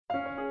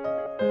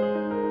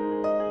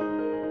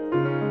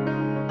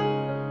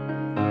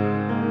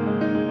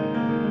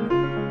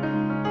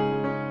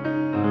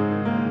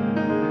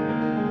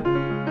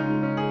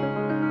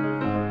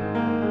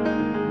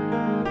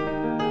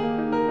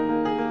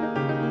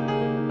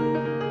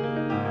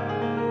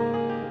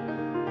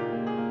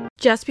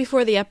Just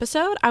before the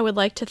episode, I would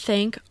like to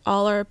thank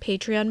all our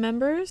Patreon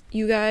members.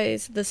 You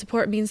guys, the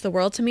support means the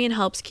world to me and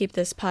helps keep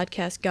this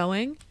podcast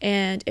going.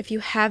 And if you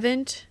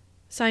haven't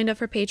signed up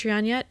for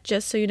Patreon yet,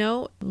 just so you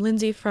know,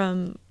 Lindsay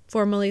from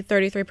formerly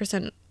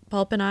 33%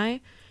 Pulp and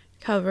I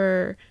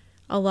cover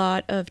a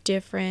lot of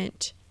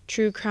different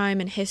true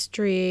crime and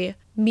history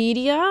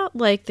media,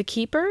 like The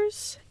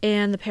Keepers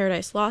and the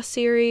Paradise Lost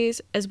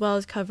series, as well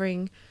as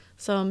covering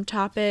some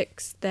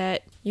topics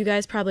that you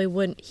guys probably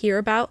wouldn't hear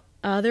about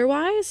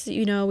otherwise.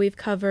 You know, we've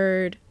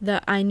covered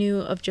the I Knew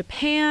of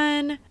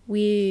Japan,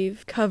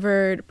 we've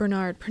covered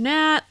Bernard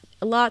Pernat,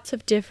 lots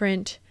of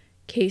different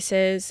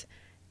cases,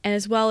 and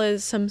as well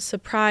as some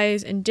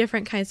surprise and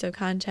different kinds of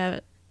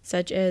content,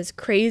 such as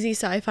crazy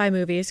sci-fi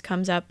movies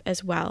comes up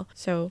as well.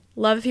 So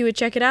love if you would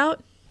check it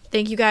out.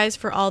 Thank you guys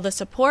for all the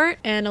support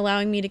and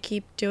allowing me to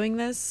keep doing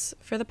this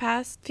for the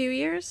past few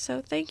years,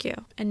 so thank you.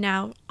 And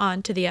now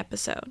on to the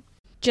episode.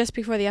 Just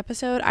before the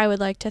episode, I would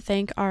like to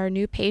thank our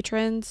new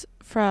patrons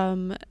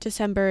from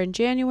December and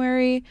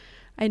January.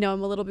 I know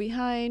I'm a little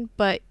behind,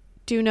 but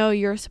do know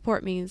your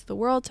support means the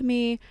world to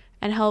me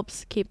and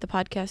helps keep the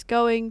podcast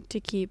going,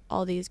 to keep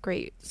all these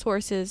great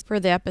sources for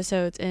the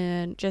episodes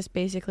and just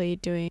basically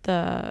doing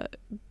the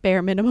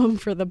bare minimum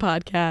for the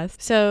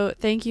podcast. So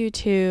thank you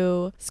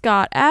to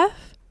Scott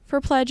F.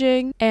 for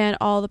pledging and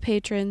all the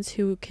patrons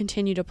who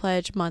continue to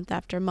pledge month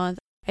after month.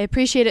 I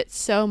appreciate it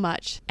so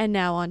much. And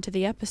now on to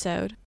the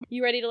episode.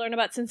 You ready to learn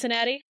about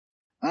Cincinnati?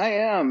 I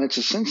am. It's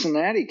a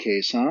Cincinnati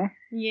case, huh?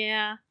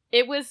 Yeah.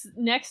 It was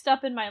next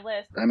up in my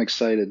list. I'm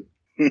excited.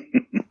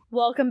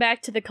 Welcome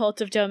back to the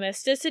Cult of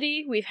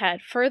Domesticity. We've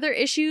had further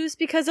issues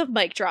because of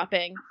mic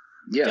dropping.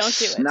 Yes,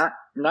 Don't do it.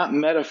 Not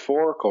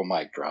metaphorical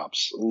mic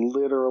drops.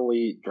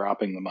 Literally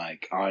dropping the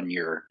mic on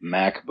your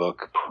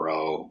MacBook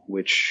Pro,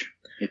 which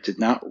it did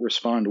not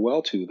respond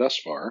well to thus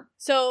far.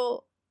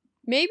 So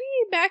maybe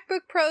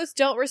MacBook Pros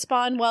don't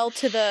respond well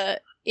to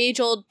the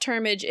age-old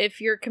termage, if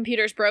your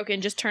computer's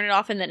broken, just turn it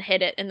off and then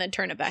hit it and then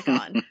turn it back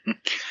on.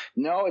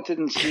 No, it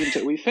didn't seem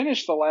to. We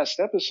finished the last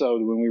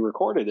episode when we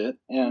recorded it,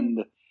 and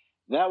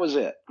that was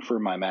it for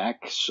my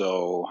Mac,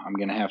 so I'm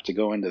going to have to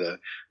go into the...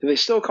 Do they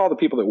still call the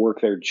people that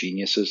work there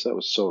geniuses? That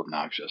was so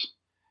obnoxious.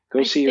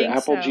 Go see your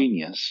Apple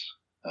genius.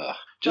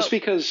 Just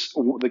because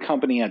the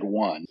company had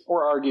one,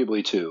 or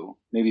arguably two,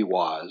 maybe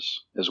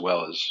was, as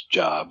well as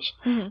Jobs,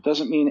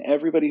 doesn't mean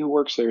everybody who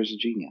works there is a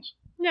genius.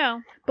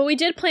 No, but we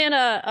did plan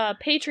a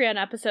Patreon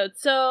episode,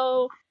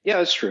 so... Yeah,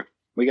 that's true.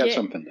 We got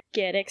something.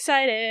 Get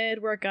excited.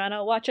 We're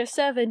gonna watch a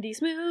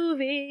 70s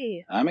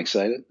movie. I'm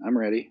excited. I'm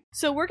ready.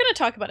 So we're gonna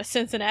talk about a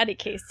Cincinnati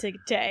case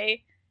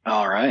today.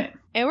 All right.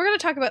 And we're gonna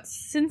talk about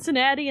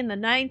Cincinnati in the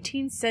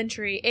 19th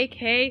century,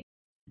 aka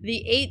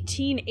the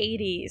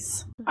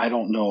 1880s. I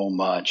don't know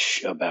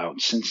much about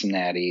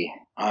Cincinnati.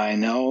 I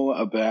know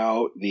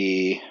about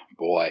the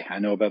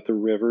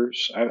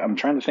rivers. I'm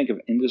trying to think of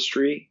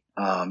industry.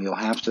 You'll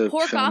have to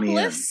fill me in.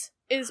 Porkopolis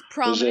is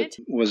prominent.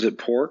 Was it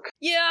pork?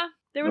 Yeah,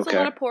 there was a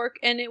lot of pork,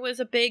 and it was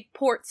a big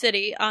port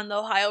city on the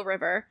Ohio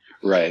River.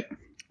 Right.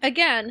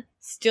 Again,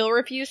 still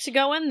refuse to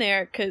go in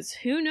there, because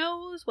who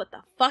knows what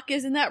the fuck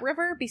is in that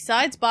river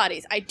besides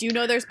bodies. I do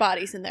know there's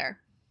bodies in there.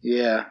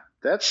 Yeah,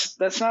 that's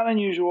not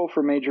unusual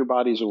for major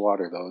bodies of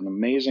water, though. An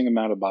amazing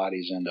amount of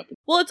bodies end up in...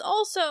 Well, it's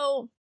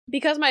also...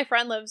 because my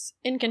friend lives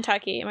in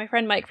Kentucky, my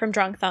friend Mike from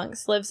Drunk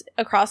Thunks lives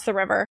across the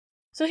river.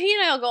 So he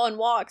and I will go on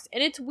walks,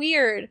 and it's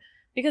weird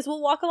because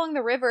we'll walk along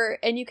the river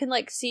and you can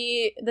like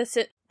see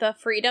the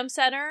Freedom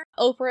Center,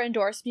 Oprah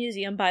endorsed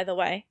museum, by the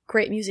way,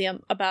 great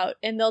museum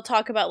and they'll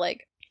talk about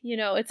like, you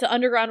know, it's the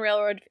Underground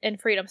Railroad and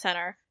Freedom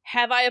Center.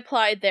 Have I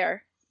applied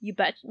there? You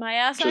bet my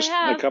ass I have.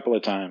 Just a couple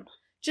of times.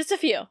 Just a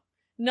few.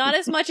 Not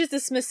as much as the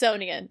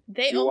Smithsonian.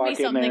 They owe me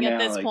something at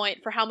this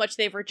point for how much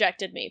they've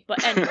rejected me.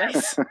 But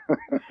anyways.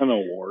 An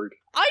award.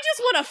 I just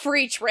want a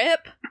free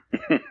trip.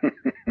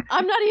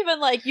 I'm not even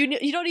like,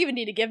 you don't even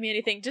need to give me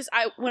anything. Just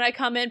when I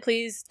come in,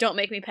 please don't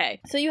make me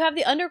pay. So you have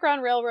the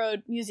Underground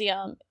Railroad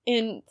Museum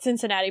in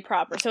Cincinnati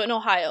proper, so in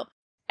Ohio.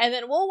 And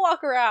then we'll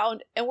walk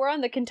around, and we're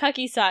on the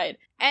Kentucky side.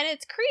 And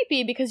it's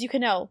creepy because you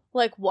can now,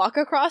 like, walk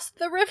across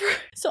the river.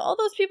 So all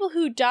those people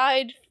who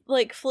died,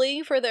 like,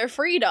 fleeing for their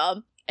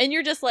freedom, and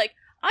you're just like,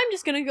 I'm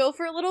just gonna go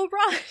for a little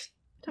run.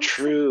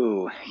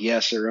 True.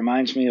 Yes, it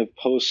reminds me of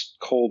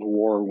post-Cold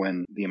War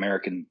when the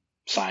American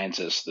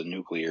scientists, the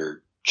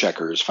nuclear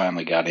checkers,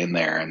 finally got in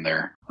there, and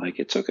they're like,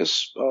 it took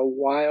us a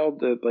while,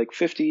 like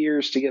 50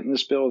 years to get in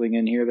this building,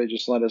 and here they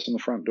just let us in the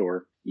front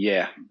door.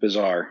 Yeah,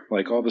 bizarre.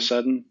 Like, all of a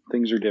sudden,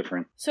 things are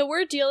different. So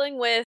we're dealing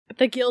with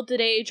the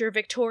Gilded Age or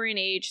Victorian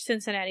Age.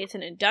 Cincinnati is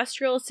an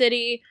industrial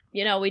city.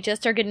 You know, we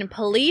just are getting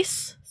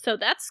police, so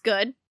that's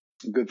good.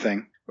 Good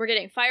thing. We're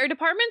getting fire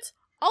departments.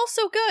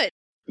 Also good.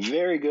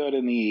 Very good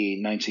in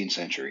the 19th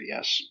century,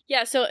 yes.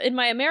 Yeah, so in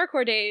my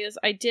AmeriCorps days,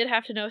 I did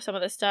have to know some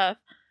of this stuff,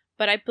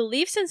 but I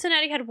believe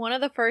Cincinnati had one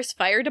of the first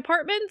fire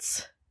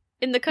departments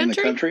in the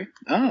country. In the country?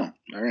 Oh,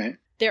 all right.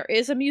 There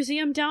is a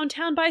museum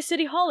downtown by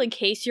City Hall, in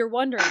case you're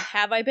wondering.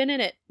 Have I been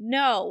in it?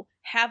 No.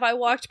 Have I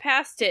walked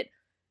past it?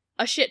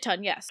 A shit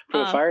ton, yes. For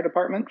the fire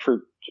department?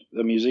 For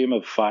the Museum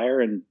of Fire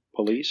and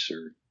police,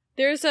 or?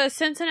 There's a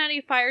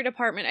Cincinnati Fire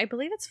Department. I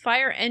believe it's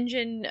Fire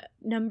Engine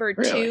number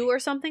 2 Really? or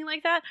something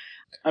like that.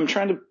 I'm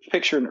trying to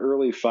picture an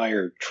early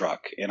fire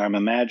truck, and I'm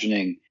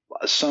imagining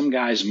some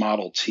guy's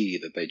Model T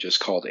that they just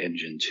called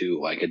Engine 2,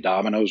 like a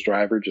Domino's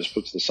driver just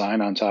puts the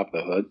sign on top of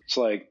the hood. It's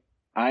like,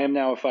 I am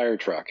now a fire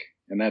truck,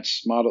 and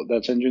that's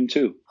Engine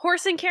 2.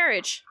 Horse and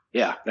carriage.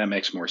 Yeah, that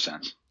makes more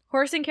sense.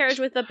 Horse and carriage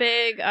with a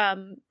big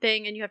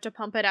thing, and you have to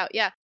pump it out.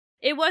 Yeah.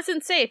 It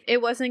wasn't safe.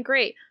 It wasn't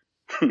great.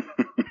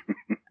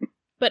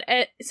 But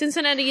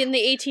Cincinnati in the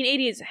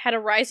 1880s had a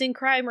rising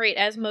crime rate,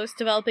 as most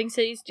developing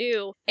cities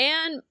do.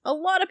 And a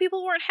lot of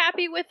people weren't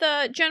happy with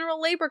general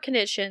labor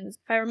conditions.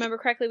 If I remember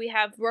correctly, we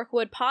have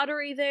Rookwood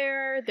pottery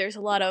there. There's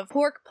a lot of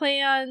pork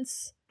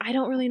plants. I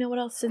don't really know what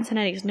else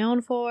Cincinnati's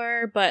known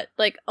for, but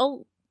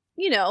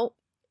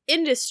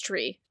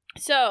industry.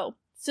 So,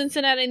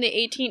 Cincinnati in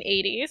the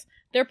 1880s,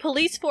 their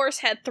police force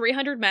had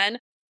 300 men.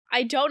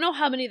 I don't know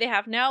how many they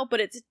have now, but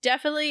it's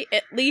definitely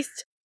at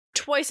least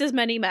twice as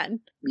many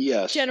men.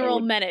 Yes. General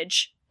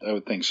menage. I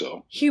would think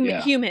so.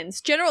 Humans.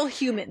 General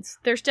humans.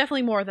 There's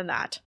definitely more than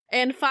that.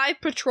 And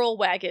 5 patrol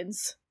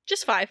wagons.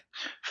 Just 5.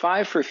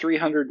 5 for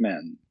 300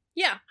 men.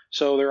 Yeah.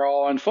 So they're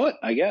all on foot,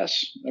 I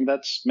guess. And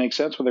that makes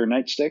sense with their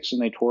nightsticks,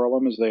 and they twirl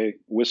them as they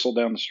whistle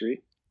down the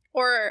street.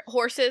 Or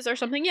horses or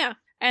something, yeah.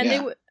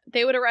 And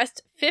they would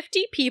arrest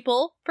 50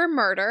 people for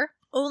murder,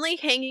 only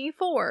hanging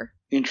 4.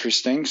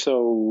 Interesting.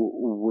 So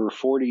were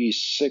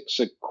 46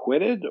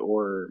 acquitted,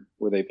 or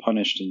were they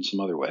punished in some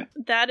other way?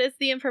 That is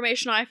the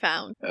information I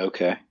found.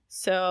 Okay.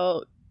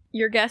 So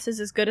your guess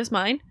is as good as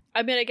mine.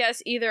 I'm going to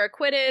guess either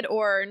acquitted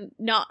or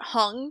not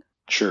hung.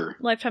 Sure.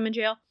 Lifetime in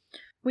jail.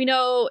 We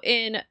know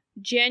in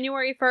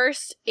January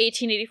 1st,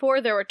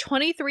 1884, there were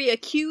 23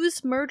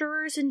 accused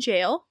murderers in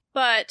jail.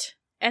 But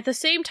at the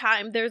same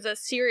time, there's a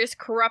serious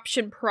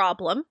corruption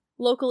problem.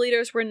 Local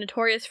leaders were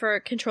notorious for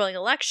controlling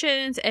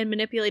elections and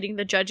manipulating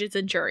the judges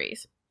and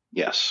juries.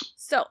 Yes.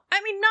 So,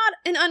 not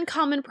an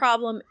uncommon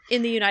problem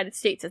in the United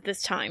States at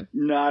this time.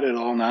 Not at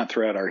all, not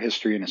throughout our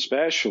history, and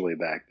especially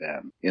back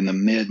then, in the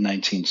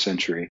mid-19th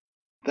century.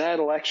 That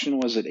election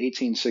was at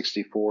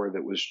 1864.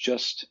 That was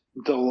just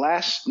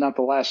not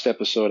the last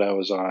episode I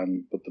was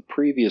on, but the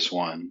previous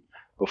one,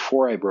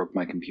 before I broke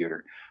my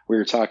computer. We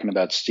were talking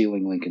about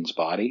stealing Lincoln's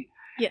body.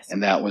 Yes.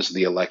 And that was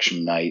the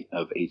election night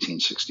of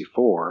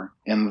 1864.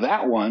 And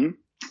that one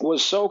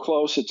was so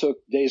close, it took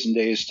days and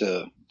days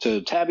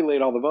to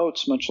tabulate all the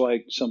votes, much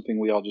like something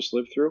we all just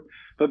lived through.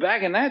 But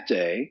back in that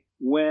day,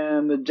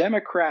 when the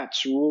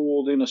Democrats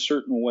ruled in a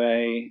certain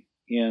way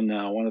in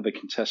one of the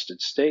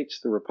contested states,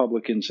 the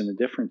Republicans in a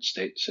different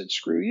state said,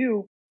 screw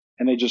you.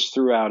 And they just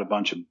threw out a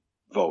bunch of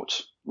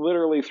votes,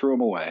 literally threw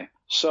them away.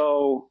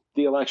 So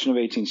the election of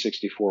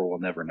 1864 we'll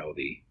never know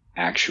the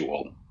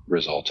actual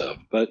result of.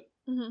 But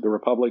the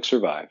Republic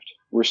survived.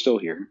 We're still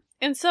here.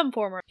 In some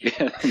form or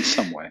in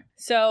some way.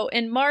 So,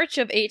 in March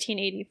of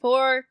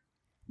 1884,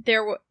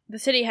 the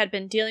city had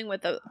been dealing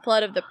with the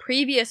flood of the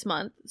previous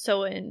month.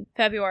 So, in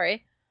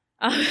February,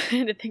 I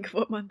had to think of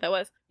what month that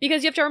was.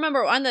 Because you have to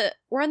remember,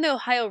 we're on the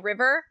Ohio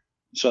River.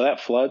 So that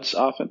floods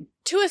often?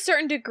 To a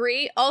certain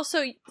degree.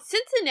 Also,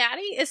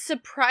 Cincinnati is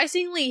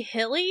surprisingly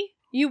hilly.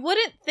 You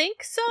wouldn't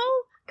think so,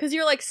 because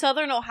you're like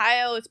southern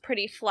Ohio is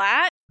pretty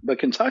flat. But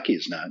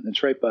Kentucky's not.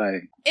 It's right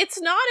by... It's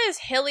not as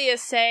hilly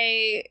as,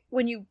 say,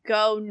 when you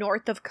go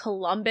north of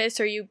Columbus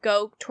or you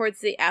go towards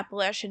the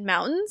Appalachian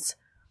Mountains.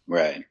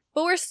 Right.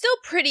 But we're still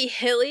pretty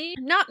hilly.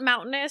 Not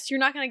mountainous. You're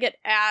not going to get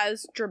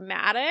as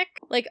dramatic.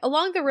 Like,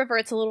 along the river,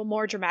 it's a little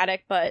more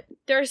dramatic, but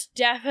there's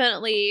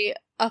definitely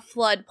a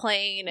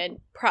floodplain and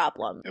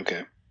problem.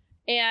 Okay.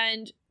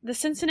 And the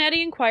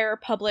Cincinnati Enquirer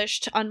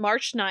published on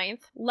March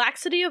 9th,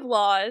 laxity of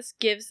laws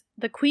gives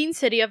the Queen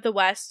City of the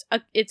West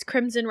its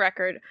crimson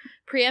record.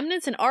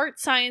 Preeminence in art,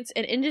 science,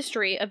 and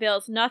industry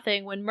avails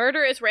nothing when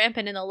murder is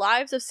rampant and the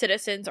lives of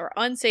citizens are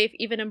unsafe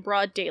even in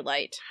broad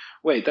daylight.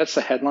 Wait, that's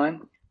the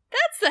headline?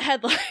 That's the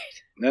headline.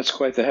 That's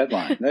quite the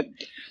headline.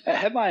 that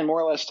headline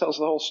more or less tells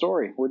the whole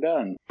story. We're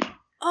done.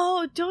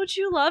 Oh, don't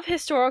you love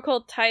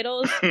historical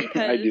titles?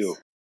 Because I do.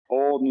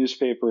 Old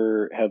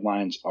newspaper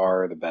headlines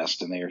are the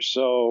best, and they are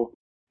so...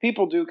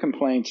 People do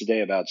complain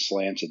today about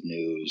slanted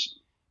news,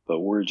 but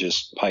we're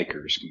just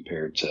pikers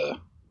compared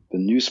to the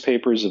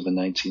newspapers of the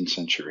 19th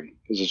century,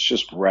 because it's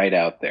just right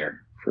out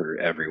there for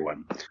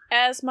everyone.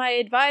 As my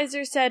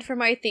advisor said for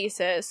my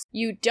thesis,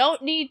 you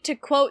don't need to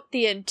quote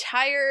the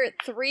entire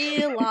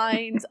 3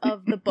 lines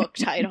of the book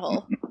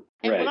title.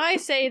 And when I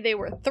say they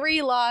were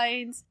 3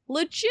 lines,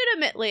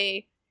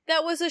 legitimately,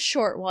 that was a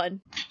short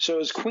one. So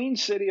is Queen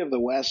City of the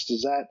West,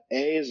 is that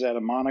a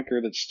moniker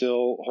that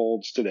still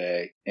holds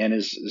today? And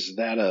is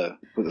that a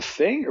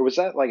thing? Or was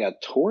that like a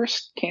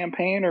tourist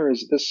campaign? Or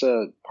is this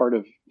a part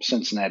of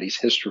Cincinnati's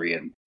history?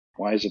 And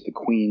why is it the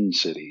Queen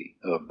City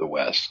of the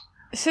West?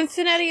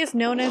 Cincinnati is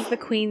known as the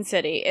Queen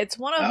City. It's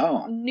one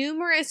of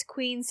numerous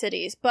Queen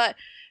cities. But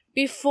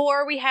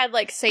before we had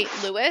like St.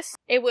 Louis,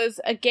 it was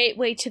a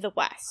gateway to the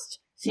West.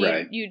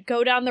 So you'd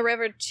go down the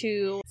river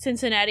to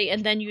Cincinnati,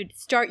 and then you'd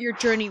start your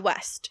journey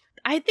west.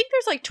 I think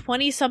there's like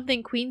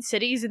 20-something Queen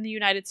cities in the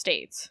United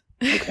States.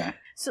 Okay.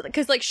 So,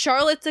 because like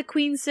Charlotte's a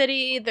queen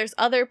city, there's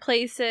other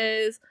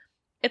places.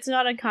 It's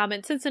not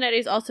uncommon. Cincinnati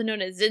is also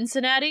known as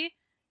Cincinnati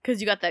because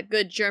you got that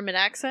good German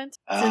accent.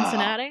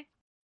 Cincinnati.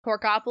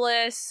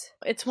 Porkopolis.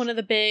 It's one of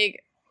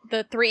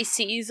the 3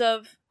 C's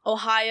of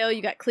Ohio.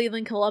 You got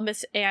Cleveland,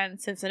 Columbus, and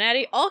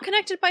Cincinnati, all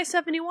connected by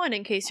 71,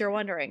 in case you're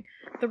wondering.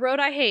 The road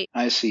I hate.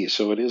 I see.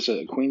 So it is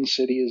Queen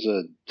City is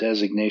a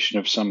designation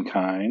of some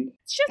kind.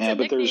 It's just a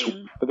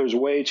nickname. But there's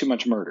way too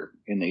much murder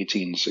in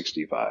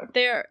 1865.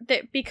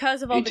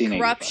 Because of all the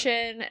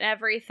corruption and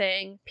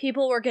everything,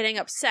 people were getting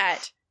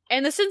upset.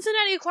 And the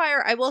Cincinnati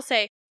Enquirer, I will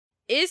say,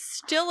 is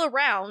still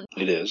around.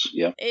 It is,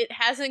 yeah. It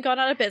hasn't gone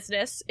out of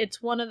business.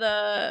 It's one of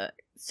the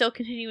still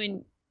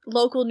continuing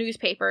local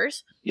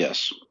newspapers.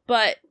 Yes.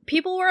 But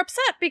people were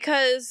upset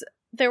because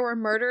there were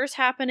murders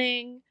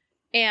happening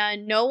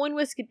and no one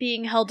was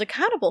being held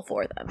accountable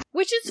for them,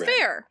 which is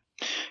fair.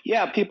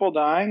 Yeah, people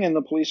dying, and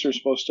the police are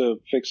supposed to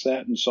fix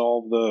that and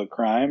solve the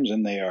crimes,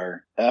 and they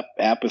are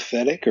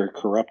apathetic or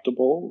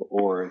corruptible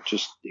or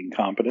just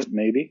incompetent,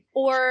 maybe.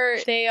 Or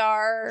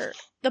the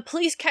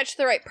police catch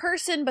the right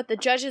person, but the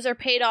judges are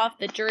paid off,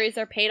 the juries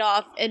are paid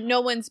off, and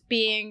no one's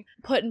being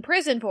put in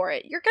prison for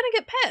it. You're gonna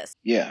get pissed.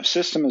 Yeah,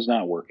 system is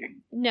not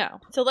working. No.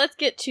 So let's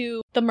get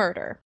to the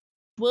murder.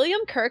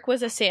 William Kirk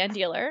was a sand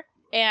dealer,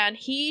 and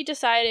he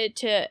decided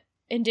to,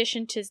 in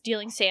addition to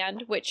dealing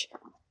sand, which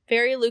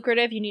very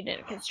lucrative, you need it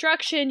in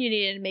construction, you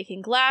need it in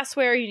making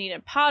glassware, you need it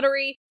in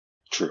pottery.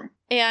 True.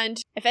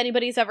 And if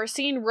anybody's ever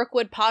seen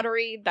Rookwood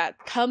pottery, that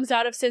comes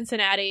out of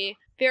Cincinnati,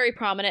 very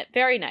prominent,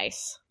 very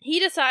nice. He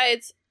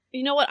decides,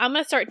 you know what, I'm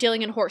going to start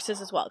dealing in horses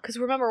as well. Because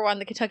remember, we're on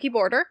the Kentucky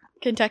border.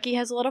 Kentucky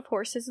has a lot of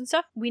horses and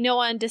stuff. We know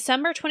on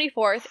December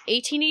 24th,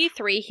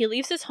 1883, he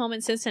leaves his home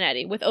in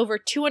Cincinnati with over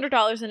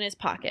 $200 in his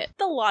pocket.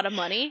 That's a lot of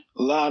money.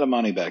 A lot of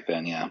money back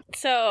then, yeah.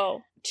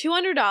 So,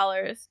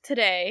 $200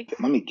 today.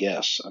 Let me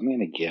guess. I'm going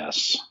to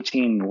guess.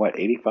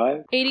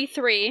 85?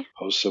 83.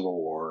 Post-Civil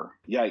War.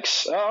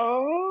 Yikes.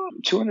 Oh,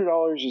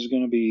 $200 is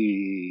going to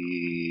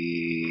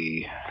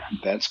be...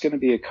 That's going to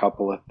be a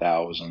couple of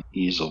thousand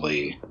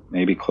easily.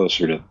 Maybe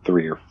closer to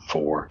 3 or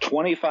 4.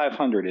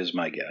 2,500 is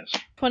my guess.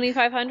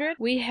 2,500?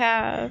 We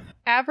have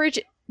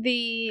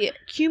the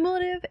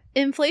cumulative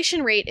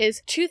inflation rate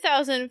is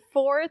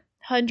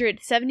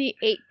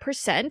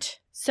 2,478%.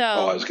 So,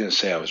 I was going to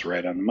say I was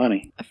right on the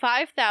money.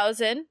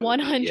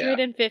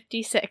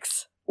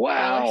 5,156.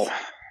 Wow.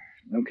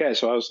 Okay,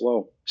 so I was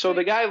low. So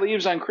the guy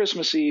leaves on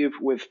Christmas Eve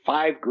with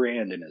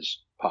 $5,000 in his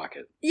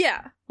pocket.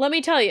 Yeah, let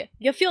me tell you,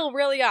 you feel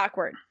really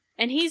awkward.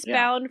 And he's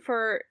bound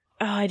for,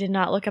 I did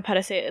not look up how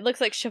to say it. It looks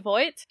like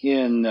Chavoit.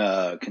 In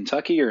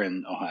Kentucky or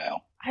in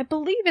Ohio? I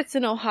believe it's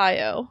in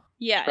Ohio.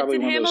 Yeah, it's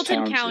in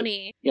Hamilton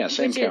County.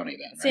 Same county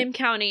then, right? Same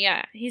county,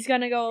 yeah. He's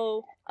gonna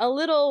go a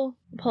little,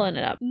 pulling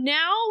it up.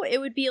 Now it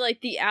would be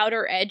like the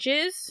outer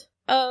edges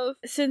of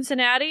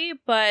Cincinnati,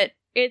 but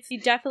he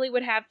definitely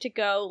would have to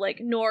go like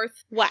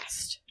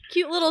northwest.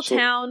 Cute little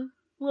town,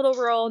 little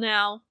rural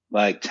now.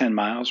 Like 10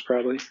 miles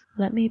probably?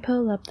 Let me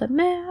pull up the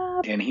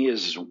map. And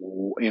does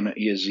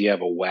he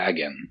have a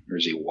wagon or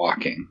is he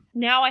walking?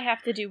 Now I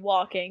have to do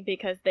walking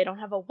because they don't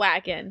have a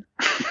wagon.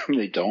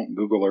 They don't?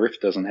 Google Earth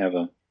doesn't have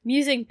a... I'm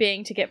using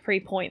Bing to get free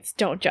points.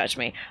 Don't judge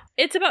me.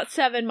 It's about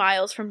 7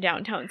 miles from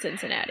downtown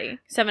Cincinnati.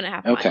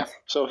 7.5 miles. Okay.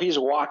 So if he's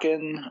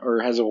walking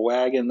or has a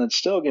wagon, that's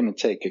still going to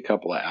take a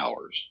couple of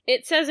hours.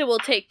 It says it will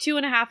take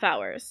 2.5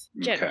 hours,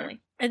 generally. Okay.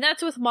 And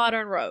that's with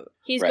modern road.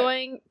 He's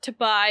going to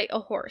buy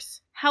a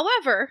horse.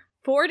 However,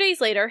 4 days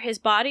later, his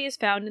body is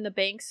found in the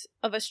banks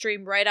of a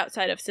stream right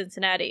outside of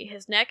Cincinnati.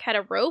 His neck had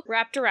a rope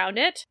wrapped around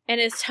it, and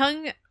his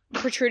tongue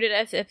protruded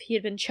as if he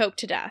had been choked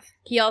to death.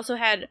 He also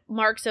had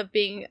marks of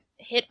being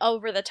hit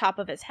over the top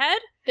of his head.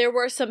 There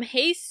were some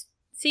hay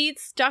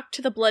seeds stuck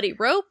to the bloody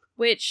rope,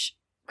 which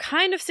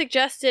kind of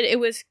suggested it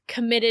was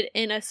committed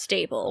in a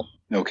stable.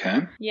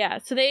 Okay. Yeah,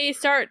 so they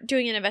start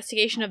doing an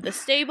investigation of the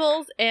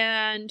stables,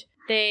 and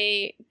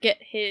they get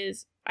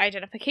his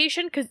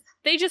identification, because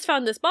they just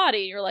found this body.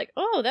 You're like,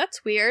 oh,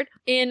 that's weird.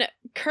 In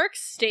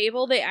Kirk's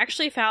stable, they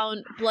actually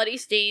found bloody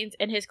stains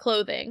in his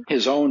clothing.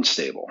 His own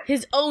stable.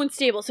 His own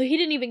stable, so he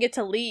didn't even get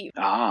to leave.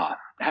 Ah,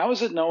 how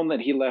is it known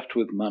that he left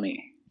with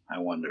money, I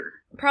wonder?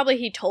 Probably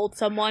he told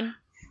someone.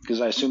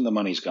 Because I assume the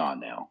money's gone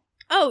now.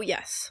 Oh,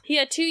 yes. He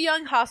had 2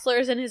 young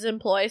hostlers in his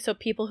employ, so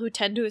people who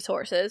tend to his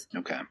horses.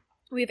 Okay.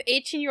 We have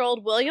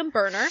 18-year-old William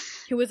Berner,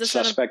 who was the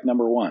suspect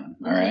number 1.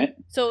 All right.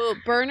 So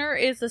Berner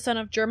is the son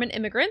of German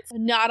immigrants,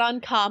 not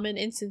uncommon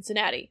in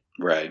Cincinnati.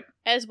 Right.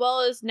 As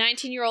well as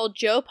 19-year-old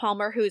Joe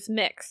Palmer, who is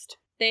mixed.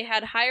 They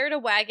had hired a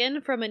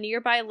wagon from a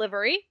nearby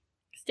livery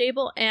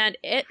stable, and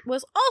it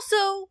was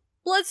also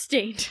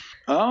bloodstained.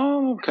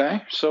 Oh,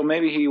 okay. So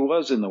maybe he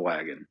was in the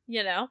wagon.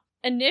 You know?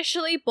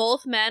 Initially,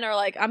 both men are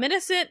like, I'm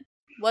innocent.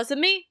 Wasn't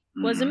me.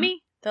 Wasn't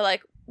me. They're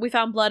like, we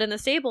found blood in the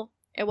stable.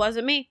 It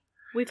wasn't me.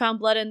 We found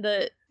blood in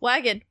the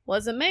wagon.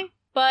 Wasn't me.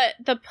 But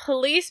the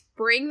police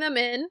bring them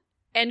in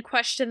and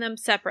question them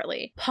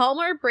separately.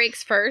 Palmer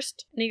breaks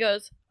first, and he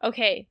goes,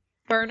 okay,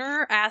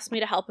 Burner asked me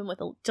to help him with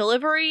a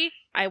delivery.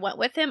 I went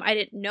with him. I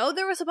didn't know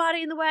there was a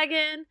body in the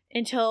wagon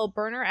until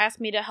Burner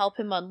asked me to help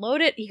him unload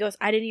it. He goes,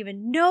 I didn't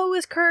even know it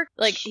was Kirk.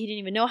 Like, he didn't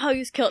even know how he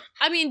was killed.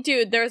 I mean,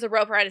 dude, there's a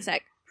rope around his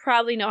neck.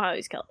 Probably know how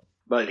he's killed.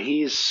 But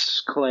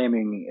he's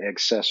claiming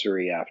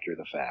accessory after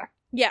the fact.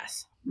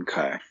 Yes.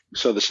 Okay.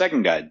 So the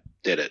second guy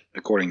did it,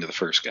 according to the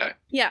first guy.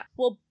 Yeah.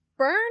 Well,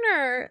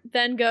 Burner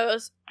then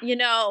goes,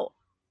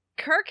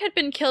 Kirk had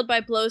been killed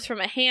by blows from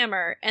a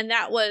hammer, and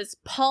that was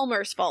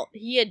Palmer's fault.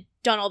 He had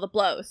done all the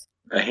blows.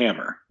 A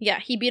hammer? Yeah,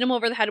 he beat him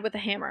over the head with a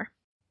hammer.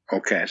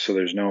 Okay, so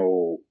there's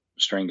no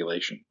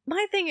strangulation.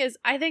 My thing is,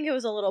 I think it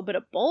was a little bit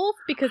of both,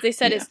 because they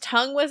said his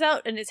tongue was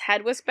out and his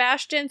head was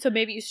bashed in, so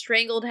maybe you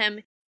strangled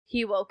him,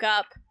 he woke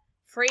up,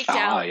 freaked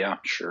out. Ah, yeah,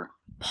 sure.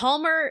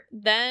 Palmer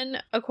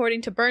then,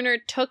 according to Burner,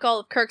 took all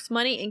of Kirk's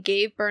money and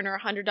gave Burner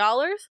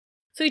 $100.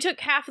 So he took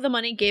half of the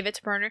money, gave it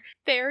to Burner.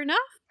 Fair enough.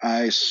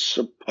 I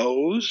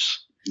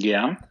suppose.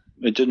 Yeah.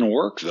 It didn't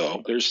work,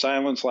 though. Their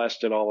silence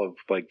lasted all of,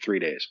 3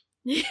 days.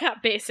 Yeah,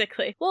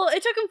 basically. Well,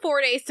 it took him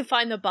 4 days to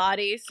find the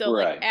body. So,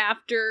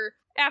 after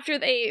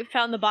they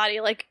found the body,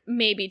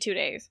 maybe 2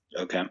 days.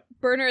 Okay.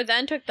 Burner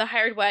then took the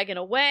hired wagon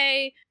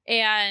away,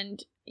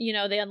 and,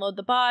 they unload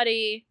the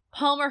body.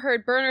 Palmer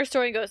heard Burner's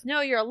story and goes,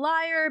 no, you're a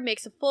liar,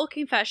 makes a full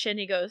confession.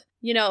 He goes,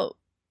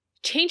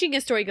 changing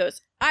his story,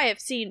 goes,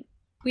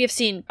 we have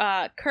seen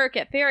Kirk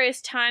at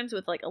various times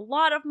with a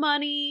lot of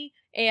money,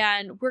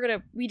 and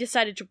we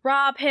decided to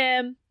rob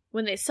him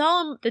when they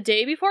saw him the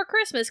day before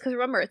Christmas, because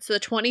remember, it's the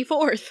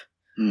 24th.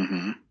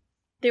 Mm-hmm.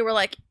 They were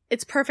like,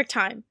 it's perfect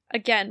time.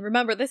 Again,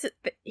 remember,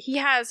 he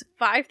has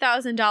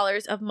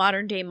 $5,000 of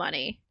modern day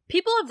money.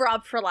 People have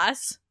robbed for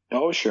less.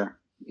 Oh, sure.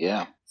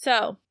 Yeah.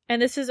 So, and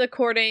this is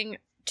according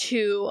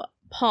to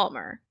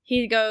Palmer.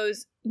 He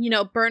goes,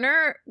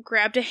 Burner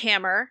grabbed a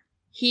hammer,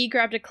 he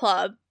grabbed a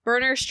club,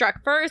 Burner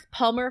struck first,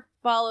 Palmer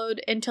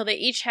followed until they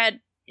each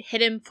had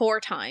hit him 4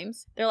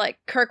 times. They're like,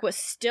 Kirk was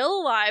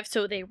still alive,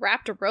 so they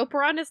wrapped a rope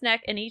around his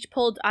neck and each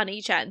pulled on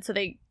each end. So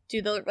they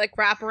do the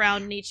wrap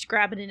around and each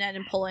grabbing an end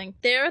and pulling.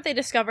 There they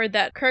discovered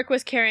that Kirk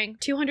was carrying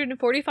 $245.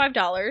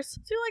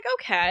 So you're like,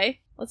 okay,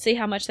 let's see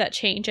how much that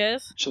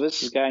changes. So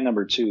this is guy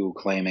number 2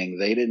 claiming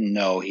they didn't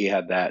know he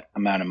had that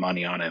amount of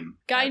money on him.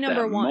 Guy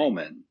number 1.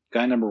 Moment.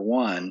 Guy number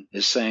 1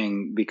 is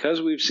saying,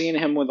 because we've seen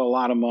him with a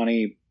lot of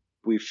money,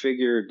 we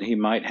figured he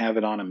might have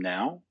it on him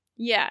now.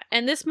 Yeah,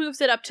 and this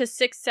moves it up to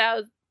 $6,300.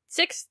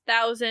 So,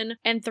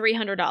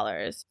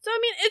 I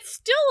mean, it's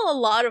still a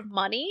lot of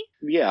money.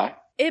 Yeah.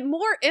 It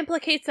more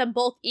implicates them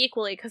both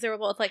equally, because they were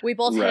both we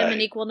both hit him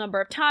an equal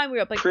number of time. We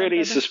were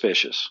pretty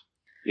suspicious.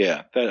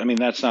 Yeah,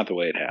 that's not the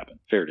way it happened.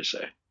 Fair to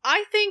say.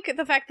 I think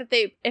the fact that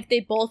if they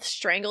both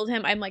strangled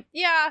him, I'm like,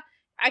 yeah,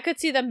 I could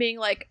see them being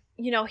like,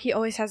 he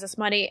always has this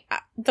money.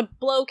 The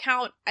blow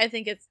count, I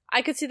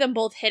could see them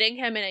both hitting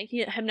him and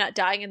him not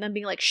dying and then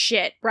being like,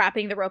 shit,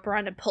 wrapping the rope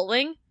around and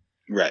pulling.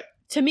 Right.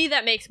 To me,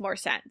 that makes more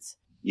sense.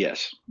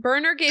 Yes.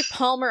 Burner gave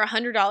Palmer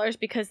 $100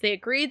 because they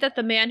agreed that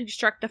the man who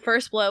struck the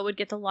first blow would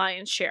get the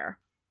lion's share.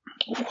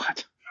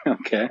 What?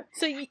 Okay.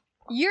 So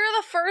you're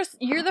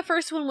the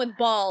first one with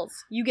balls.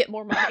 You get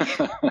more money.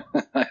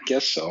 I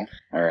guess so.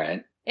 All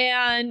right.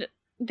 And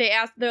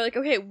they're like,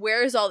 okay,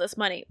 where's all this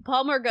money?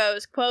 Palmer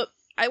goes, quote,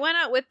 I went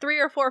out with 3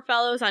 or 4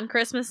 fellows on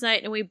Christmas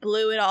night and we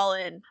blew it all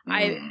in.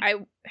 I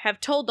have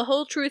told the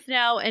whole truth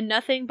now and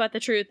nothing but the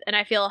truth, and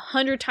I feel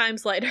 100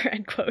 times lighter,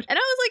 end quote. And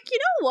I was like, you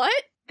know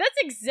what? That's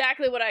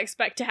exactly what I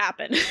expect to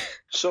happen.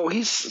 So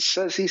he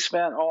says he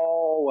spent all,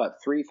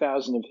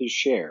 $3,000 of his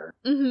share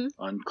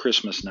on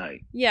Christmas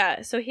night.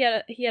 Yeah, so he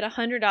had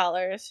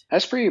 $100.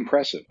 That's pretty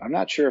impressive. I'm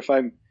not sure if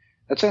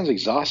that sounds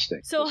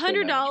exhausting. So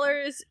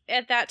 $100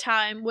 at that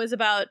time was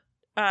about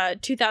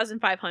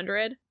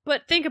 $2,500.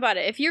 But think about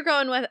it. If you're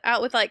going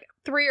out with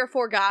 3 or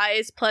 4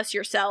 guys plus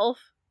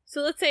yourself,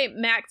 so let's say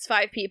max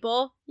 5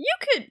 people, you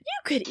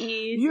could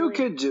easily. You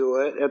could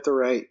do it at the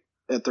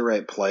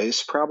right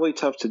place. Probably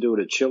tough to do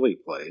it at chili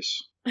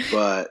place,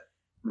 but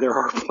there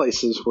are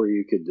places where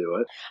you could do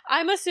it.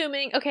 I'm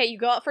assuming, okay, you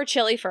go out for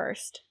chili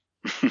first.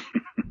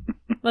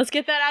 Let's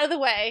get that out of the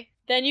way.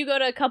 Then you go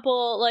to a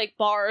couple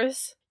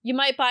bars. You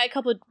might buy a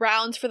couple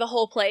rounds for the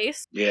whole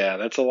place. Yeah,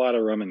 that's a lot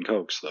of rum and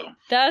cokes, though.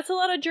 That's a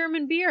lot of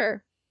German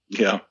beer.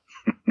 Yeah.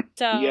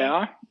 So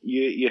yeah,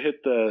 you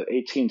hit the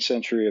 18th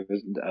century of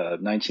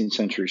 19th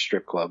century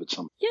strip club at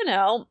some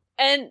point.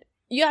 And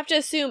you have to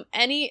assume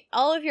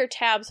all of your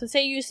tabs, so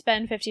say you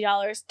spend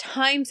 $50,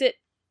 times it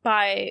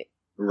by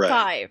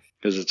 5.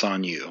 Because it's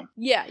on you.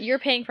 Yeah, you're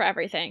paying for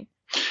everything.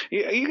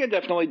 Yeah, you can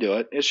definitely do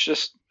it. It's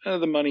just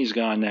the money's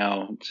gone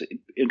now. It's an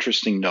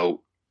interesting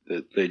note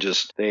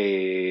that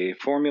they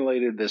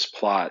formulated this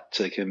plot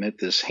to commit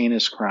this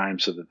heinous crime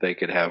so that they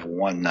could have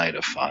one night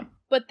of fun.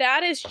 But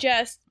that is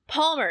just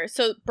Palmer.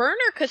 So Burner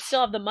could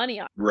still have the money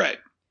on. Right.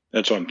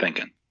 That's what I'm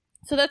thinking.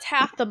 So that's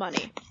half the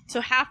money.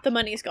 So half the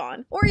money's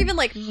gone. Or even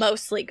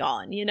mostly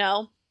gone,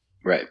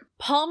 Right.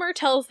 Palmer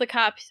tells the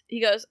cops,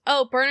 he goes,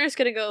 oh, Burner's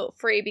gonna go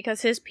free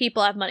because his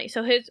people have money.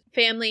 So his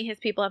family, his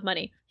people have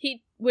money.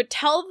 He would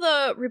tell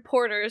the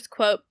reporters,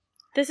 quote,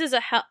 this is a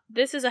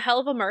hell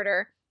of a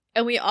murder.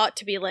 and we ought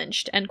to be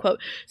lynched, end quote.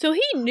 So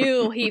he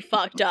knew he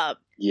fucked up.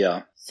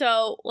 Yeah.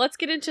 So let's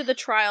get into the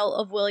trial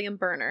of William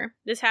Burner.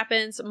 This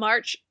happens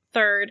March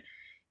 3rd,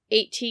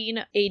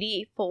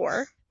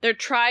 1884. They're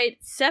tried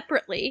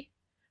separately,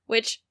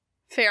 which,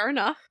 fair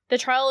enough. The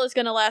trial is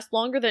going to last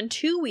longer than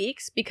 2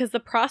 weeks because the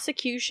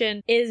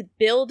prosecution is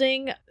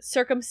building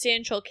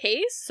circumstantial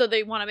case, so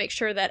they want to make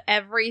sure that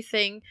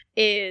everything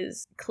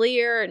is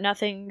clear,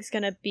 nothing's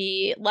going to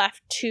be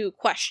left to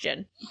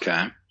question.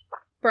 Okay.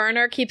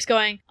 Burner keeps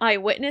going, I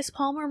witnessed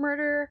Palmer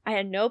murder, I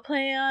had no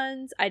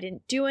plans, I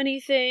didn't do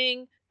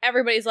anything.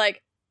 Everybody's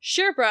like,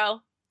 sure,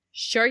 bro.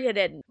 Sure you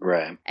didn't.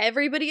 Right.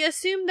 Everybody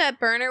assumed that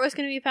Burner was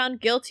going to be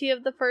found guilty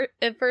of the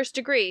first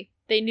degree.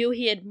 They knew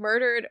he had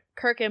murdered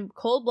Kirk in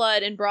cold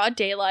blood in broad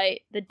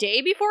daylight the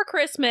day before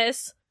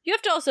Christmas. You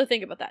have to also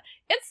think about that.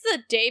 It's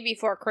the day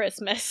before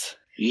Christmas.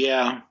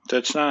 Yeah,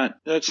 that's not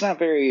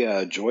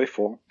very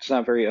joyful. It's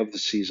not very of the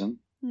season.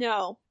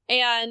 No.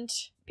 And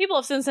people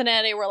of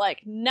Cincinnati were like,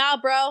 nah,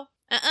 bro.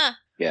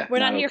 Yeah, we're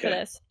not here for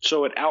this.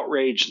 So it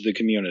outraged the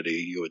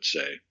community, you would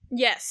say.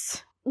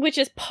 Yes. Which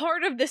is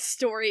part of this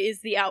story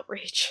is the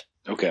outrage.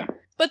 Okay.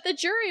 But the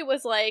jury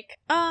was like,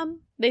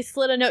 they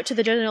slid a note to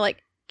the judge and they're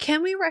like,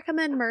 can we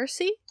recommend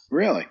mercy?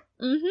 Really?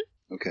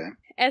 Mm-hmm. Okay.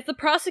 As the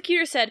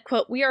prosecutor said,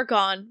 quote, we are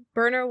gone.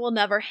 Burner will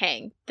never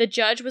hang. The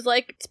judge was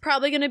like, it's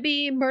probably going to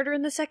be murder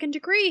in the second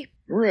degree.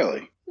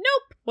 Really?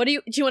 Nope. Do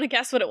you want to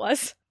guess what it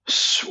was?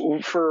 So,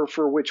 for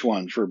which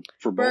one? For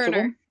both Burner. of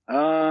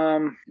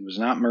them? It was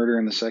not murder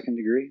in the second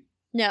degree?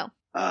 No.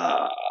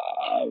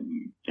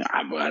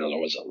 I don't know,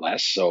 was it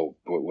less? So,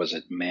 was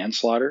it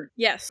manslaughter?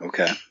 Yes.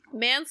 Okay.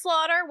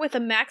 Manslaughter with a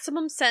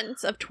maximum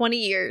sentence of 20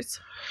 years.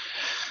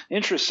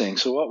 Interesting.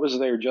 So what was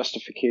their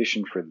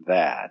justification for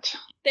that?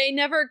 They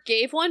never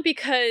gave one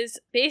because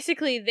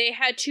basically they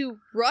had to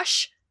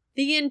rush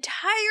the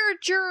entire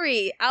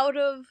jury out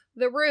of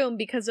the room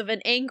because of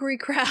an angry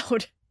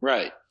crowd.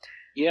 Right.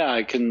 Yeah,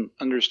 I can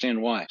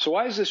understand why. So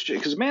why is this?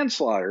 Because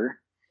manslaughter,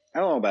 I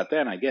don't know about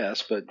that, I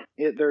guess, but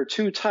there are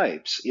two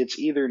types. It's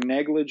either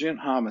negligent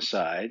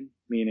homicide,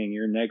 meaning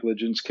your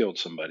negligence killed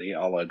somebody, a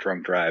la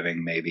drunk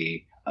driving,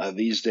 maybe.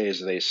 These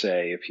days they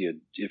say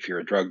if you're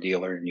a drug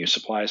dealer and you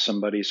supply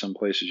somebody, some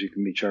places you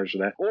can be charged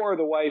with that. Or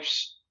the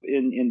wife's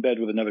in bed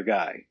with another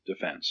guy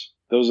defense.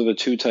 Those are the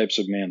two types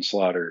of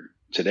manslaughter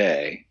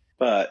today.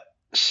 But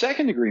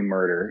second degree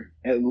murder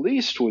at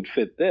least would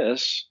fit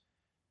this,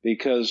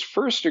 because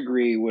first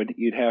degree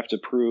you'd have to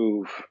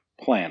prove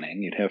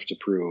planning. You'd have to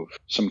prove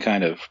some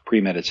kind of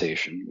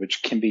premeditation,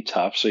 which can be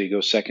tough. So you go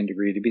second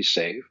degree to be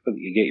safe, but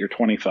you get your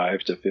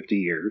 25 to 50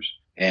 years.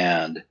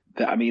 And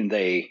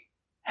they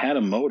had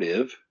a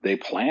motive. They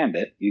planned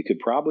it. You could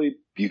probably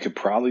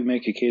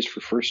make a case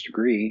for first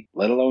degree,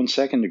 let alone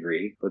second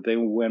degree, but they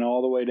went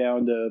all the way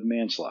down to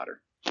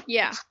manslaughter.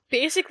 Yeah.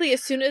 Basically,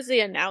 as soon as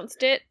they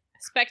announced it,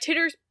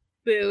 spectators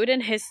booed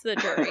and hissed the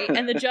jury,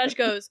 and the judge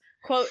goes,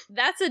 quote,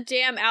 that's a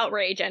damn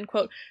outrage, end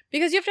quote.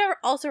 Because you have to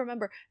also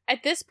remember,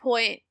 at this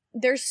point,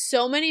 there's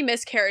so many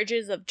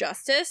miscarriages of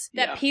justice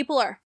that people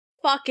are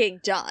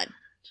fucking done.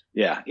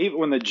 Yeah. Even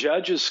when the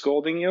judge is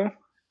scolding you,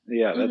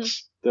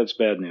 that's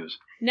bad news.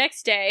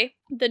 Next day,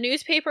 the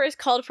newspaper is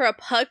called for a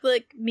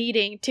public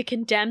meeting to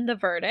condemn the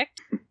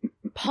verdict.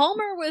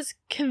 Palmer was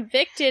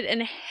convicted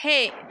and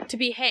to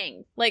be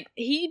hanged. Like,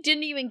 he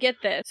didn't even get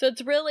this. So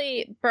it's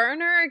really,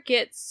 Burner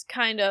gets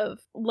kind of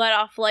let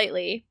off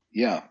lightly.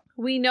 Yeah.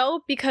 We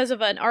know because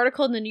of an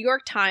article in the New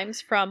York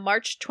Times from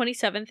March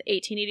 27th,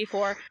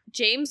 1884,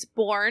 James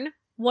Bourne,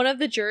 one of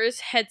the jurors,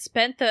 had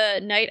spent the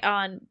night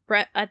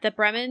at the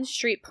Bremen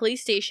Street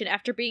police station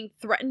after being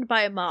threatened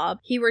by a mob.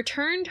 He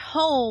returned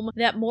home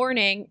that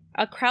morning.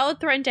 A crowd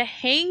threatened to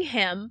hang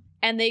him,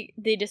 and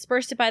they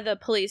dispersed it by the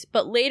police.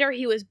 But later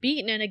he was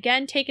beaten and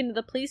again taken to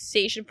the police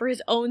station for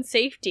his own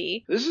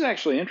safety. This is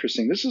actually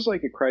interesting. This is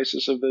like a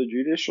crisis of the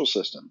judicial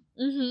system.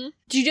 Mm-hmm.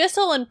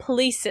 Judicial and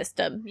police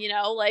system,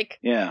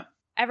 Yeah.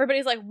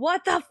 Everybody's like,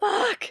 what the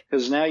fuck?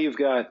 Because now you've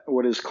got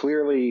what is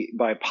clearly,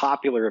 by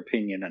popular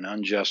opinion, an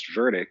unjust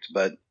verdict,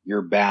 but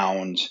you're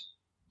bound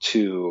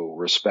to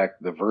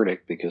respect the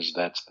verdict because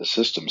that's the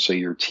system. So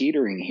you're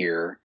teetering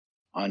here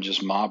on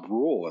just mob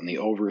rule and the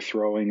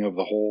overthrowing of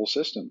the whole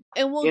system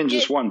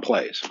just one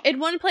place. In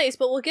one place,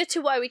 but we'll get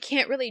to why we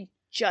can't really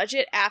judge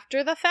it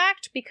after the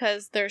fact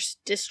because there's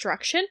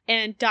destruction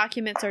and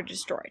documents are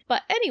destroyed.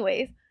 But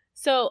anyways,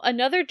 so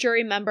another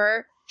jury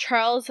member,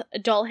 Charles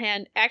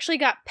Dullhand, actually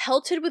got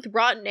pelted with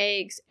rotten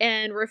eggs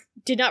and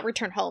did not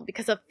return home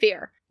because of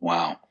fear.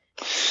 Wow.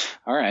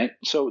 All right.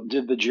 So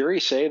did the jury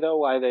say, though,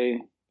 why they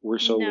were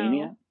so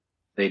lenient?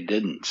 They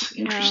didn't.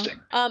 Interesting.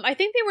 No. I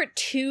think they were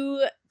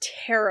too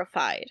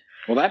terrified.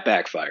 Well, that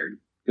backfired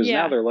because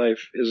now their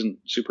life isn't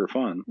super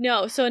fun.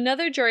 No. So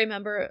another jury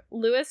member,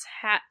 Louis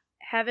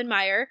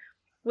Havenmeyer,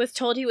 was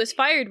told he was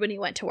fired when he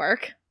went to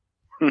work.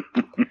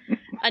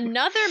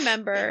 Another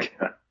member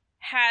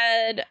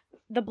had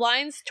the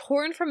blinds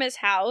torn from his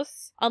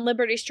house on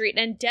Liberty Street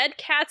and dead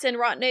cats and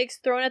rotten eggs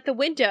thrown at the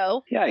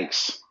window.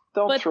 Yikes.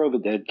 Don't throw the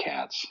dead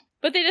cats.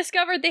 But they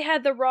discovered they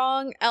had the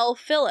wrong L.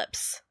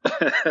 Phillips.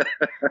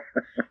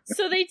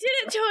 So they did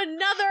it to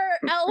another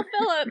L.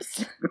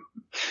 Phillips.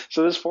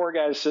 So this poor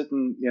guy's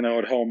sitting,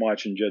 at home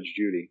watching Judge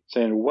Judy,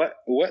 saying, "What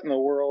in the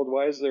world?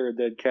 Why is there a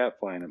dead cat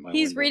flying at my window?"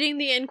 He's reading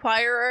the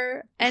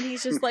Inquirer, and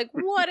he's just like,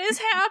 "What is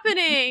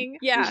happening?"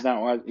 Yeah,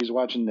 he's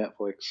watching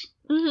Netflix.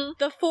 Mm-hmm.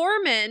 The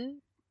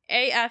foreman,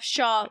 A.F.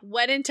 Shaw,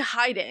 went into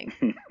hiding.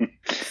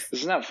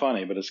 It's not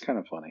funny, but it's kind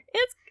of funny.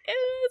 It's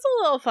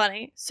a little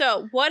funny.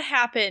 So what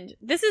happened?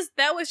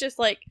 That was just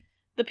like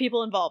the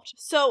people involved.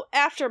 So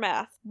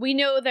aftermath. We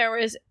know there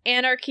was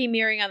anarchy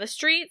mirroring on the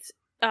streets.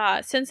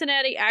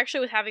 Cincinnati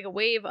actually was having a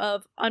wave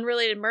of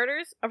unrelated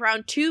murders,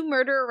 around 2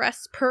 murder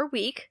arrests per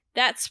week.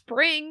 That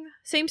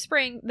same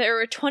spring, there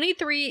were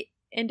 23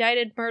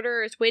 indicted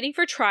murderers waiting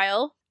for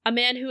trial. A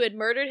man who had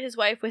murdered his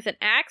wife with an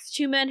axe,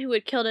 2 men who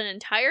had killed an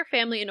entire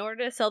family in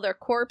order to sell their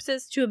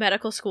corpses to a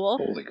medical school.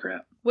 Holy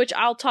crap. Which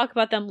I'll talk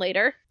about them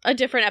later. A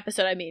different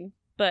episode,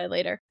 but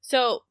later.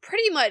 So,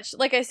 pretty much,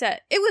 like I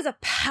said, it was a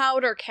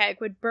powder keg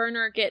when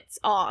Berner gets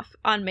off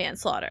on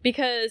manslaughter.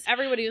 Because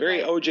everybody was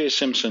very O.J.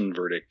 Simpson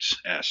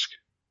verdict-esque.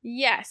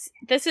 Yes.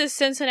 This is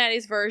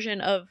Cincinnati's version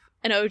of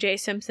an O.J.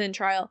 Simpson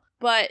trial,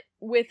 but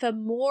with a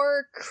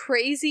more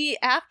crazy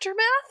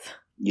aftermath?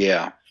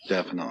 Yeah,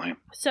 definitely.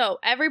 So,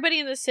 everybody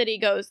in the city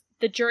goes,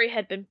 the jury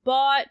had been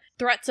bought,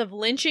 threats of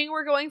lynching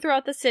were going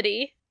throughout the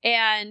city,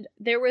 and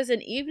there was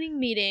an evening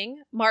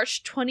meeting,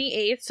 March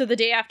 28th, so the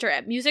day after,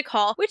 at Music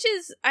Hall, which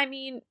is,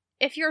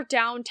 if you're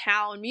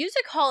downtown,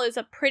 Music Hall is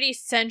a pretty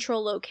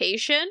central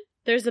location.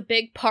 There's a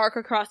big park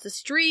across the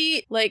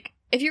street. Like,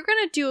 if you're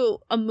gonna do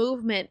a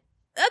movement,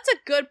 that's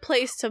a good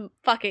place to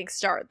fucking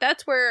start.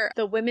 That's where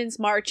the Women's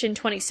March in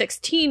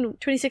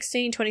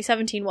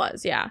 2017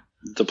 was, yeah.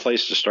 The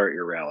place to start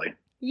your rally.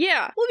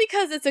 Yeah. Well,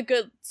 because it's a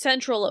good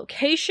central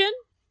location.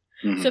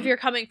 Mm-hmm. So if you're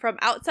coming from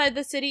outside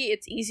the city,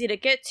 it's easy to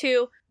get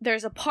to.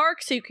 There's a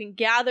park, so you can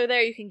gather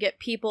there. You can get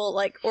people,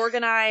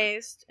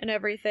 organized and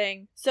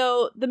everything.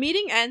 So the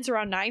meeting ends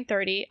around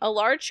 9:30. A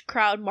large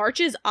crowd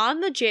marches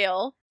on the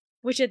jail,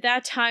 which at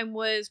that time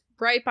was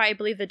right by, I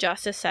believe, the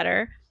Justice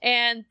Center.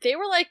 And they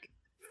were like,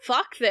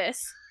 fuck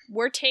this.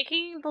 We're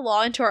taking the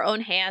law into our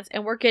own hands,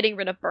 and we're getting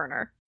rid of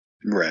Berner.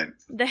 Right.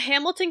 The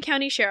Hamilton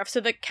County Sheriff, so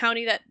the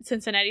county that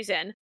Cincinnati's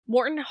in,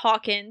 Morton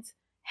Hawkins,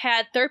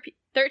 had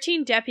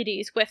 13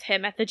 deputies with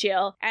him at the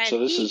jail. And so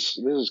this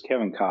is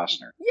Kevin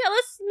Costner. Yeah,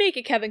 let's make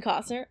it Kevin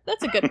Costner.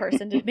 That's a good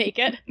person to make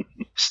it.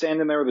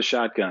 Standing there with a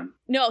shotgun.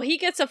 No, he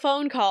gets a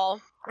phone call,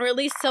 or at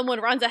least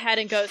someone runs ahead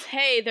and goes,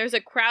 hey, there's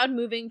a crowd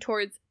moving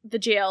towards the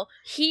jail.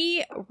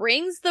 He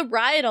rings the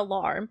riot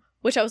alarm,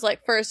 which I was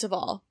like, first of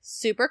all,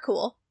 super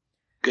cool.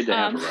 Good to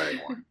have a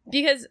riot alarm.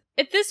 Because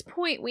at this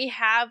point, we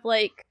have,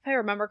 if I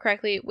remember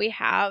correctly, we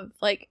have,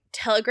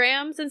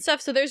 telegrams and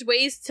stuff. So there's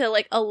ways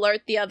to,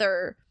 alert the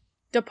other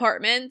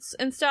departments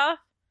and stuff.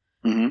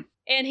 Mm-hmm.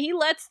 And he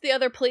lets the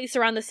other police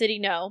around the city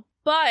know.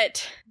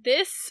 But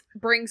this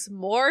brings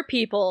more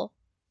people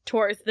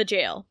towards the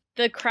jail.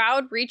 The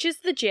crowd reaches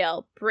the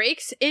jail,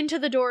 breaks into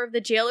the door of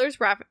the jailer's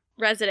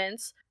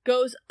residence,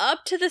 goes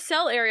up to the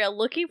cell area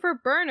looking for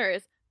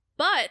burners,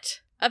 but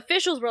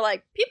officials were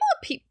like, people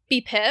would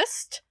be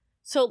pissed,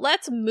 so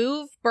let's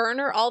move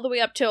Berner all the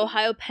way up to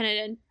Ohio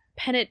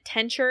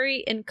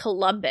Penitentiary in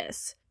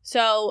Columbus.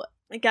 So,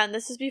 again,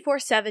 this is before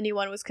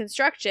 71 was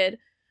constructed,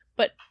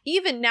 but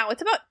even now,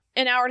 it's about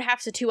an hour and a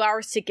half to 2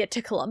 hours to get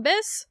to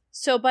Columbus.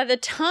 So by the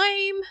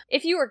time,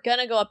 if you were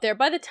gonna go up there,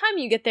 by the time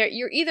you get there,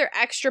 you're either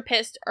extra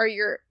pissed or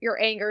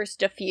your anger's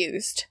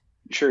diffused.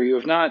 Sure, you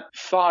have not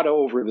thought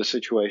over the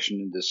situation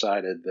and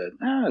decided that,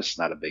 it's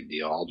not a big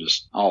deal,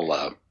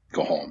 I'll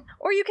go home.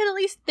 Or you can at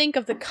least think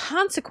of the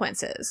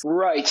consequences.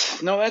 Right.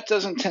 No, that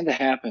doesn't tend to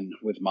happen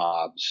with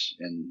mobs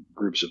and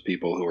groups of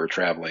people who are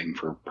traveling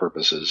for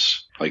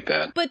purposes like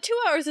that. But 2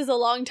 hours is a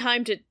long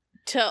time to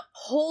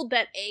hold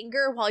that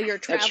anger while you're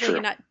traveling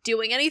and not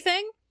doing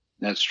anything.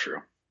 That's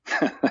true.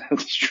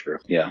 That's true.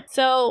 Yeah.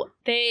 So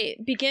they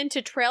begin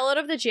to trail out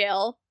of the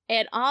jail,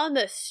 and on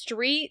the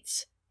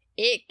streets,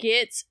 it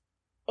gets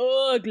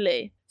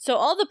ugly. So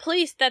all the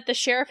police that the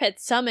sheriff had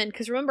summoned,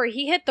 because remember,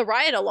 he hit the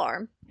riot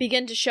alarm,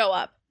 begin to show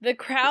up. The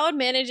crowd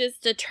manages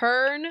to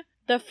turn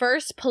the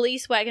first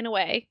police wagon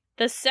away.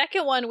 The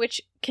second one,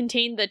 which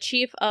contained the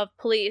chief of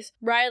police,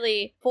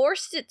 Riley,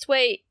 forced its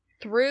way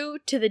through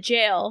to the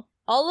jail.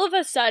 All of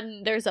a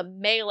sudden, there's a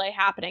melee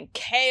happening.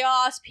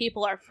 Chaos,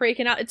 people are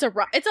freaking out. It's a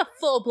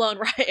full-blown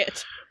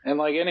riot. And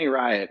like any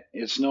riot,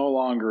 it's no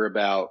longer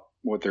about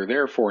what they're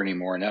there for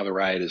anymore. Now the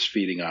riot is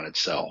feeding on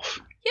itself.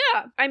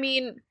 Yeah, I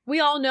mean, we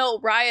all know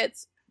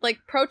riots,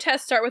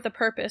 protests start with a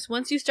purpose.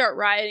 Once you start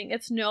rioting,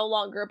 it's no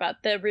longer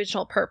about the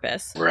original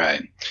purpose.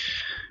 Right.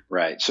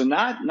 So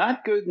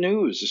not good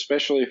news,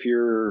 especially if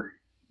you're,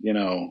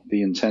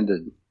 the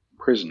intended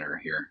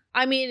prisoner here.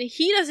 I mean,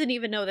 he doesn't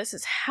even know this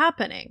is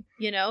happening.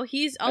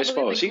 He's. I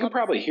suppose he could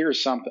probably hear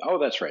something. Oh,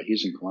 that's right.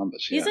 He's in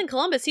Columbus. He's in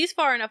Columbus. He's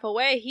far enough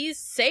away. He's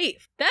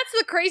safe. That's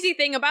the crazy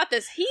thing about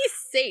this. He's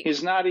safe.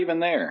 He's not even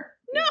there.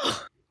 No. Yeah.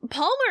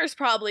 Palmer's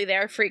probably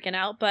there freaking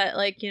out, but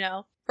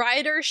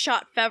Rioters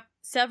shot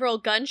several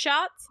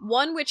gunshots,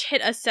 one which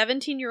hit a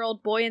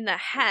 17-year-old boy in the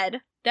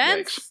head.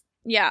 Then,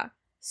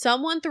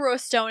 someone threw a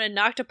stone and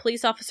knocked a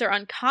police officer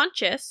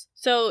unconscious.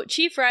 So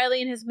Chief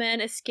Riley and his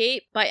men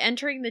escaped by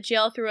entering the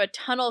jail through a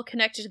tunnel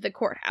connected to the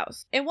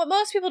courthouse. And what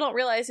most people don't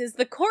realize is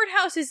the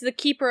courthouse is the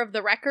keeper of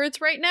the records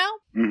right now.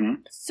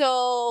 Mm-hmm.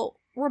 So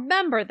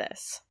remember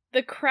this.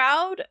 The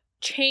crowd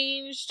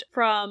changed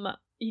from,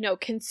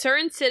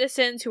 concerned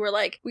citizens who were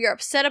like, we are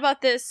upset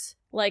about this,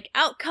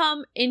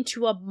 outcome,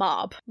 into a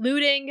mob,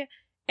 looting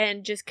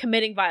and just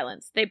committing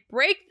violence. They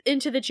break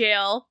into the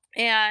jail,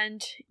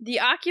 and the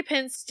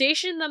occupants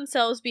station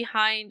themselves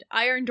behind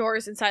iron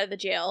doors inside of the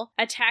jail.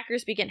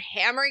 Attackers begin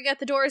hammering at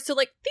the doors. So,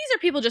 these are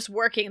people just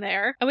working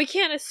there. And we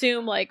can't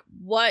assume,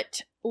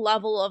 what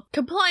level of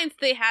compliance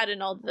they had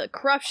and all the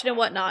corruption and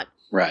whatnot.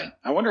 Right.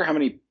 I wonder how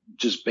many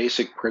just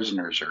basic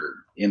prisoners are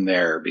in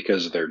there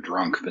because they're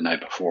drunk the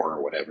night before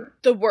or whatever.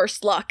 The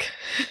worst luck.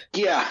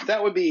 Yeah,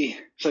 that would be,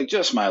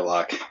 just my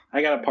luck.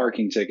 I got a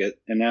parking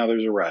ticket, and now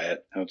there's a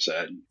riot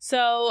outside.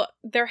 So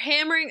the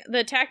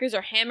attackers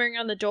are hammering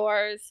on the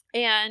doors,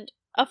 and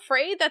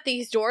afraid that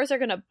these doors are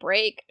going to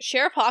break,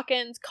 Sheriff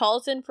Hawkins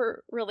calls in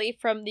for relief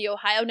from the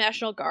Ohio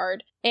National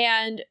Guard,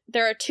 and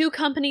there are 2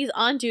 companies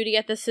on duty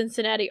at the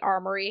Cincinnati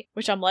Armory,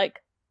 which I'm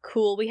like,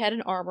 cool, we had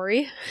an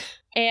armory.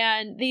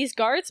 And these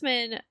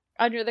guardsmen,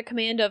 under the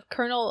command of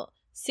Colonel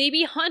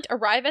C.B. Hunt,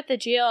 arrive at the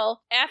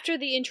jail after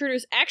the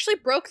intruders actually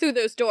broke through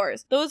those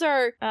doors. Those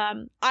are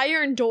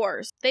iron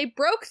doors. They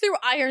broke through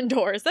iron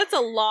doors. That's a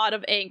lot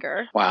of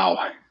anger.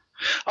 Wow.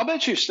 I'll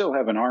bet you still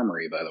have an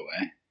armory, by the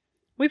way.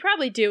 We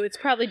probably do. It's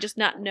probably just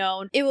not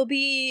known. It will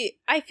be,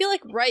 I feel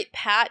like Wright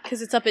Pat,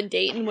 because it's up in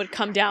Dayton, would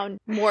come down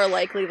more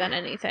likely than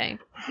anything.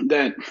 And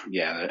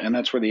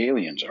that's where the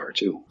aliens are,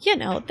 too.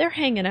 They're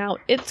hanging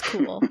out. It's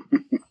cool.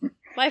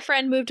 My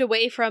friend moved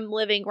away from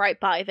living right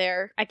by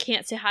there. I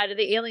can't say hi to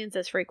the aliens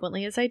as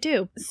frequently as I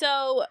do.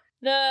 So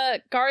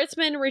the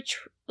guardsmen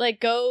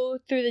go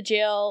through the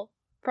jail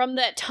from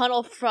that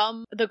tunnel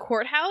from the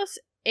courthouse,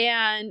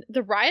 and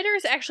the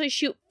rioters actually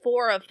shoot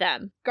 4 of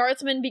them.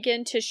 Guardsmen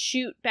begin to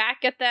shoot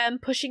back at them,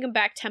 pushing them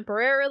back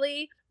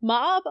temporarily.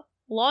 Mob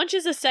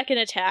launches a second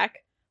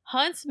attack.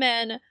 Hunt's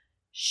men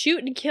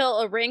shoot and kill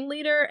a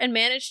ringleader and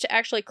manage to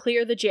actually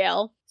clear the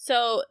jail.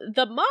 So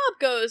the mob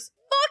goes,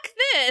 fuck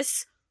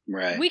this!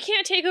 Right. We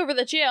can't take over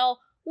the jail.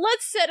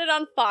 Let's set it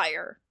on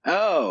fire.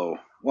 Oh,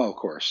 well, of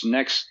course.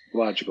 Next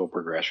logical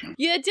progression.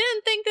 You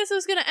didn't think this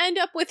was going to end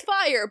up with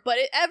fire, but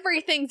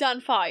everything's on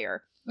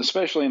fire.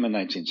 Especially in the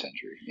 19th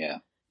century, yeah.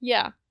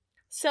 Yeah.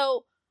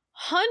 So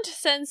Hunt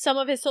sends some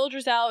of his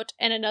soldiers out,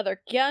 and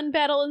another gun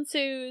battle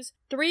ensues.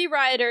 3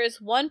 rioters,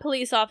 1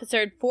 police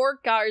officer, and 4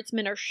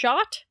 guardsmen are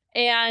shot,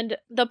 and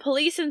the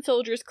police and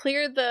soldiers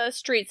clear the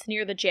streets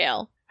near the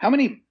jail. How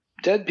many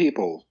dead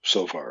people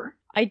so far?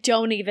 I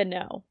don't even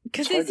know.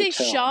 Because they say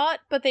shot,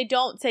 but they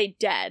don't say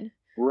dead.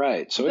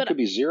 Right. So it could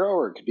be 0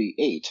 or it could be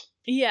 8.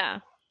 Yeah.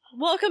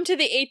 Welcome to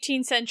the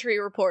 18th century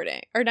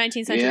reporting. Or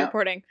 19th century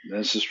reporting.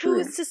 This is true.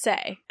 Who's to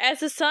say? As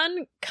the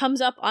sun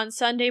comes up on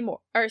Saturday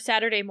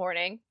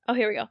morning. Oh,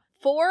 here we go.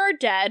 4 are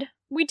dead.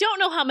 We don't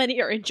know how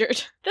many are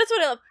injured. That's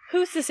what I love.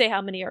 Who's to say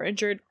how many are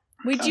injured?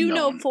 We do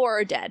know 4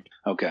 are dead.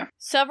 Okay.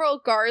 Several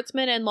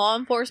guardsmen and law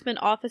enforcement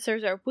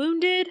officers are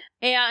wounded.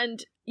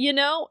 And,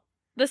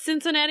 the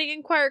Cincinnati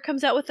Enquirer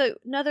comes out with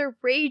another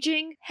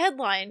raging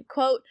headline,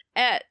 quote,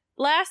 "At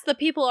last the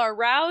people are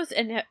roused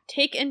and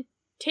take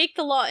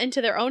the law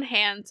into their own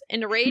hands,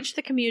 and rage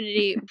the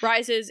community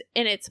rises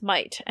in its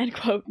might," end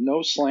quote.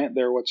 No slant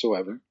there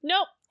whatsoever.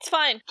 Nope, it's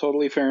fine.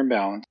 Totally fair and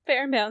balanced.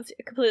 Fair and balanced,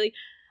 completely.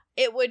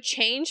 It would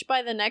change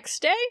by the next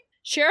day.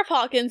 Sheriff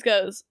Hawkins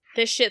goes,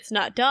 "This shit's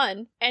not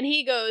done," and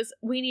he goes,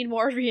 "We need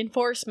more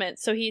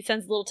reinforcements," so he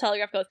sends a little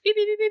telegraph, goes, beep,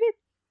 beep, beep, beep,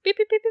 beep,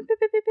 beep, beep, beep, beep,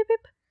 beep, beep, beep,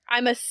 beep.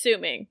 I'm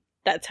assuming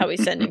that's how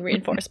he's sending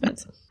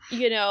reinforcements.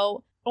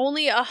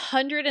 Only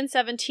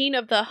 117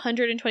 of the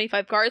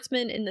 125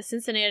 guardsmen in the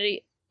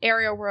Cincinnati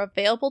area were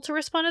available to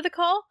respond to the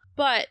call,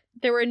 but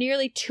there were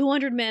nearly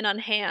 200 men on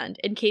hand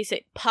in case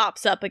it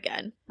pops up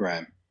again.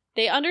 Right.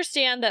 They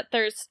understand that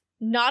there's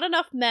not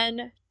enough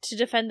men to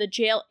defend the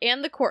jail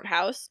and the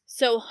courthouse,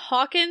 so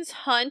Hawkins,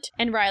 Hunt,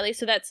 and Riley,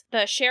 so that's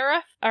the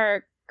sheriff,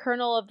 or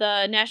colonel of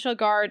the National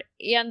Guard,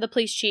 and the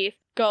police chief,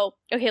 go,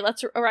 okay,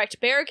 let's erect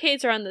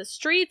barricades around the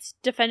streets,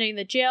 defending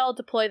the jail,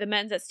 deploy the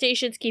men at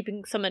stations,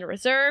 keeping some in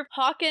reserve.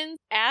 Hawkins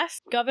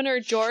asked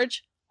Governor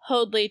George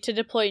Hoadley to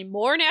deploy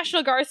more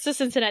National Guards to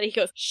Cincinnati. He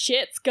goes,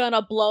 shit's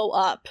gonna blow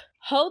up.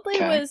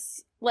 Hoadley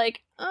was like,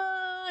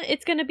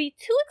 it's gonna be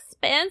too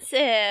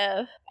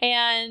expensive,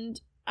 and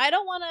I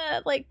don't want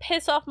to,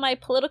 piss off my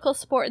political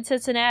support in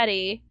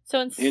Cincinnati.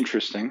 So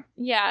interesting.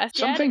 Yeah.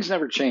 Some things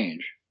never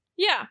change.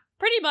 Yeah,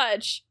 pretty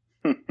much.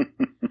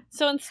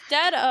 So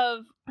instead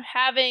of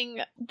having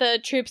the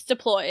troops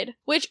deployed,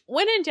 which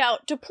when in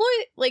doubt,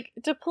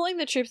 deploying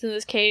the troops in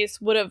this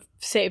case would have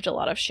saved a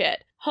lot of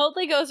shit.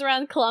 Hoadley goes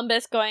around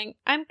Columbus going,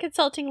 "I'm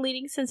consulting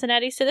leading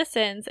Cincinnati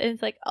citizens." And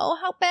it's like, oh,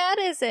 how bad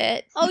is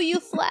it? Oh, you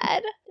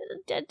fled?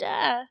 Da, da,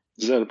 da.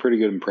 Is that a pretty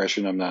good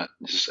impression?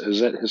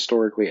 Is that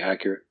historically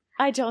accurate?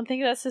 I don't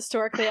think that's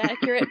historically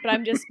accurate, but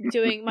I'm just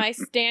doing my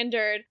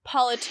standard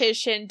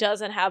politician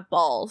doesn't have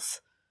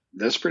balls.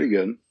 That's pretty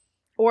good.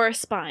 Or a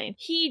spine.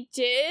 He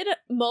did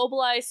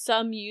mobilize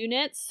some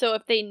units, so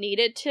if they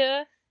needed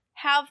to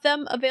have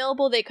them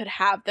available, they could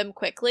have them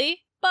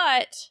quickly.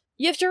 But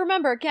you have to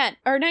remember, again,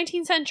 our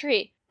 19th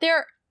century,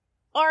 there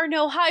are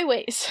no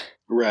highways.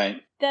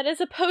 Right. That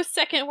is a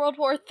post-Second World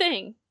War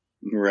thing.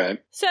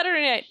 Right.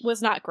 Saturday night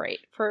was not great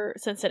for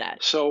Cincinnati.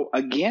 So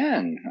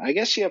again, I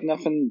guess you have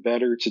nothing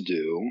better to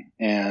do,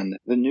 and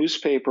the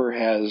newspaper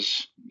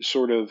has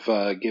sort of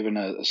given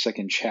a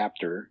second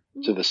chapter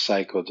to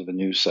the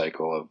news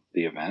cycle of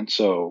the event.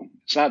 So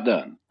it's not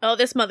done. Oh,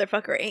 this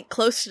motherfucker ain't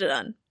close to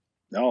done.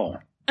 No.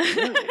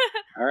 Really?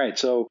 All right.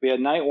 So we had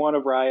night one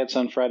of riots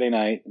on Friday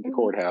night at the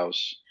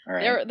courthouse. All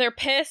right. They're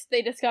pissed.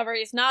 They discover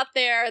he's not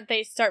there.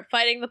 They start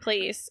fighting the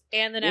police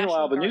and the National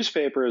Meanwhile, the Guard.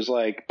 newspaper is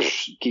like,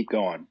 keep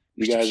going.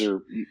 You guys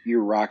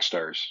you're rock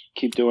stars.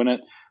 Keep doing it.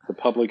 The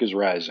public is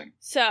rising.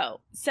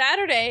 So,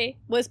 Saturday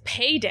was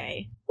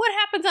payday. What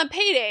happens on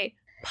payday?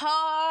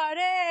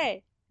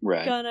 Party!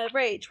 Right. Gonna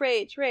rage.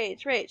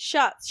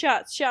 Shots.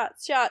 Shots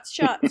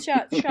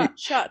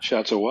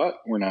of what?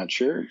 We're not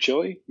sure.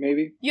 Chili,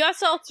 maybe? You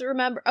also have to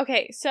remember,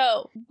 okay,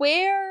 so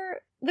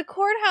where the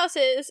courthouse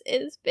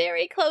is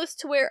very close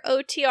to where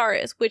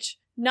OTR is, which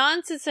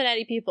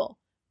non-Cincinnati people,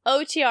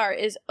 OTR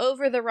is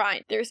over the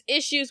Rhine. There's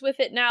issues with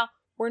it now.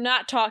 We're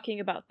not talking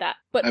about that.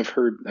 But I've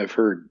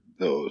heard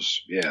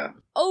those, yeah.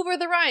 Over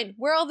the Rhine,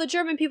 where all the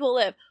German people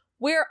live,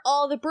 where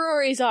all the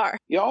breweries are.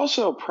 You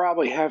also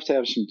probably have to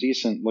have some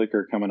decent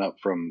liquor coming up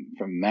from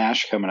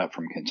MASH coming up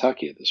from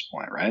Kentucky at this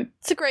point, right?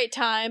 It's a great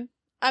time.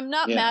 I'm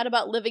not mad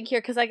about living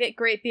here because I get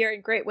great beer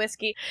and great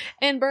whiskey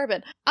and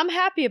bourbon. I'm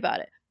happy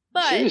about it.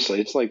 But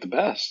seriously, it's like the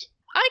best.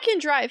 I can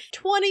drive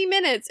 20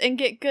 minutes and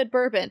get good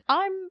bourbon.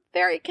 I'm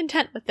very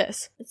content with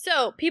this.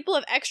 So, people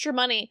have extra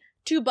money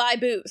to buy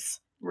booze.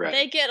 Right.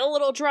 They get a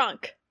little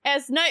drunk.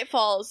 As night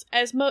falls,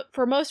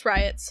 for most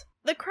riots,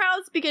 the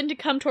crowds begin to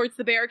come towards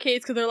the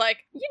barricades because they're like,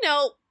 a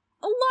lot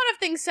of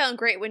things sound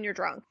great when you're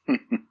drunk.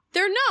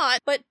 They're not,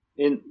 but...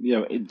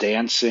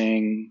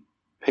 dancing,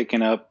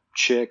 picking up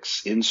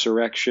chicks,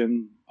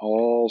 insurrection,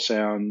 all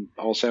sound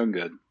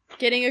good.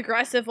 Getting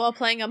aggressive while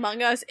playing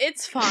Among Us,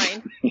 it's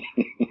fine.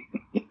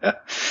 Yeah.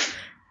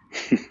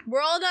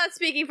 We're all not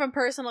speaking from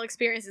personal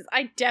experiences.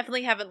 I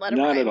definitely haven't let a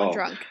riot when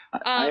drunk.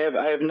 I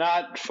have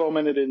not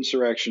fomented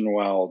insurrection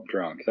while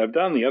drunk. I've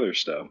done the other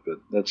stuff, but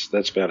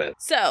that's about it.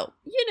 So,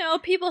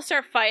 people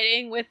start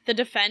fighting with the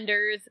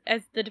defenders,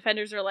 as the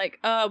defenders are like,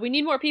 we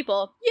need more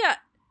people. Yeah,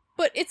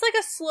 but it's like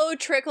a slow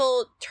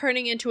trickle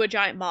turning into a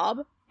giant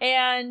mob.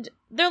 And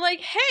they're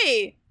like,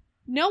 hey,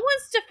 no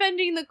one's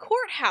defending the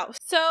courthouse.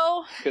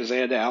 So... because they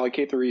had to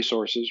allocate the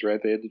resources,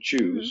 right? They had to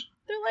choose.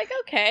 They're like,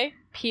 okay.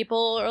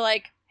 People are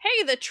like,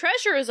 hey, the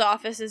treasurer's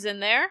office is in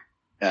there.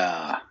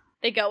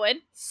 They go in,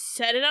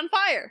 set it on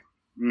fire.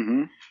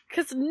 Mm-hmm.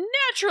 Because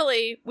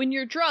naturally, when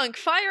you're drunk,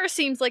 fire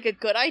seems like a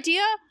good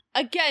idea.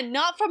 Again,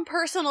 not from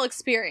personal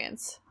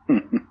experience.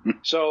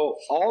 So,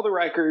 all the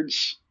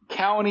records,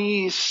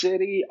 county,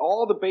 city,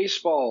 all the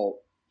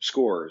baseball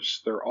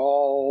scores, they're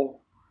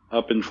all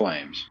up in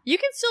flames. You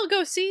can still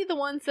go see the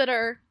ones that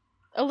are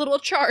a little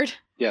charred.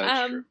 Yeah,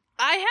 that's true.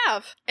 I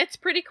have. It's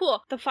pretty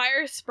cool. The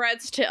fire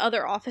spreads to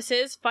other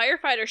offices.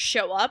 Firefighters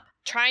show up,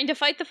 trying to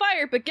fight the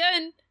fire, but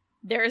again,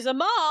 there's a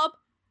mob.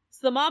 So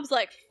the mob's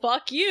like,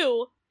 fuck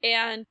you.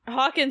 And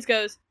Hawkins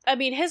goes,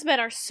 his men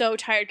are so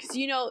tired, because,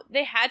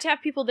 they had to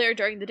have people there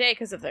during the day,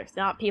 because if there's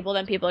not people,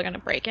 then people are going to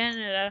break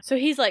in. So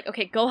he's like,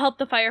 okay, go help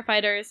the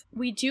firefighters.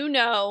 We do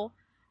know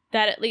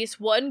that at least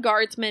one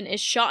guardsman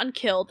is shot and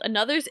killed,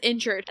 another's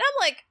injured. And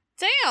I'm like,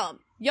 damn,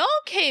 y'all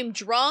came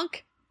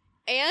drunk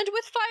and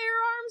with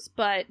firearms,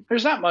 but...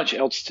 there's not much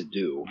else to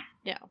do.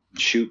 Yeah.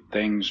 Shoot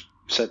things,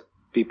 set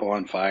people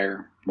on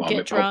fire. Well,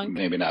 get drunk.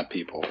 Maybe not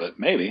people, but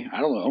maybe. I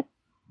don't know.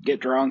 Get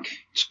drunk.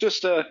 It's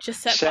just a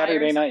Saturday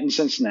fires. night in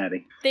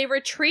Cincinnati. They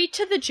retreat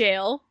to the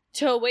jail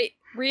to await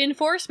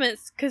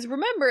reinforcements, because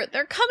remember,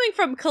 they're coming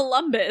from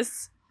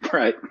Columbus.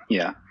 Right,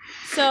 yeah.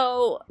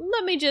 So,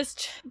 let me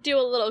just do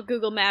a little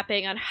Google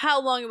mapping on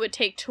how long it would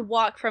take to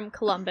walk from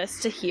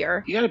Columbus to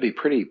here. You gotta be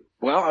pretty...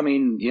 well,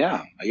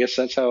 yeah. I guess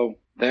that's how...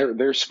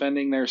 They're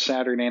spending their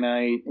Saturday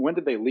night. When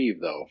did they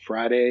leave, though?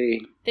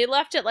 Friday? They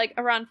left at,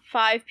 around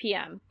 5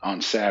 p.m.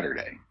 On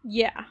Saturday?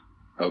 Yeah.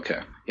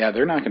 Okay. Yeah,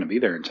 they're not going to be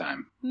there in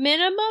time.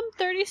 Minimum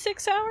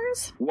 36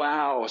 hours?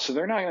 Wow. So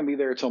they're not going to be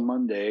there till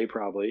Monday,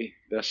 probably.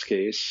 Best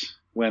case.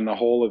 When the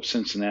whole of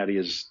Cincinnati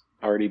is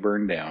already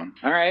burned down.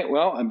 All right.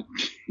 Well,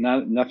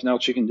 nothing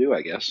else you can do,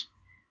 I guess.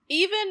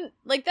 Even,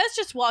 that's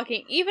just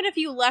walking. Even if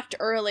you left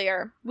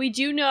earlier, we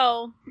do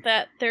know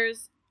that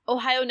there's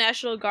Ohio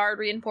National Guard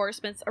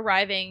reinforcements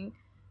arriving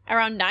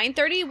around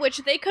 9:30, which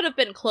they could have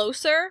been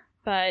closer,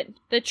 but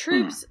the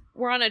troops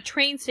were on a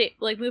train station,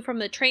 moved from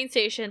the train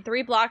station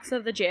 3 blocks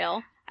of the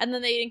jail, and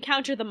then they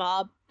encountered the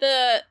mob.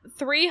 The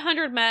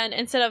 300 men,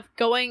 instead of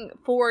going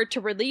forward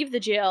to relieve the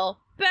jail,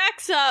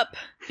 backs up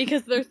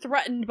because they're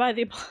threatened by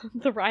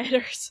the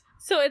rioters.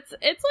 So it's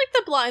like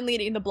the blind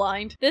leading the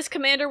blind. This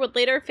commander would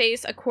later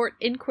face a court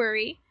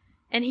inquiry,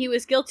 and he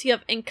was guilty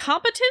of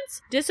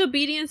incompetence,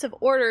 disobedience of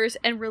orders,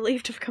 and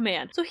relief of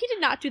command. So he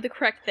did not do the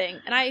correct thing,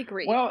 and I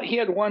agree. Well, he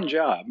had one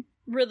job.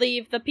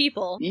 Relieve the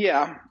people.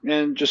 Yeah,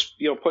 and just,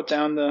 put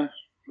down the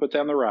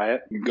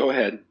riot. Go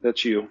ahead.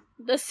 That's you.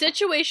 The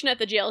situation at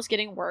the jail is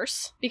getting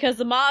worse because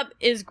the mob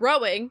is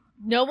growing.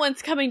 No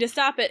one's coming to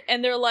stop it,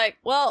 and they're like,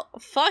 well,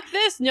 fuck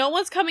this. No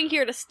one's coming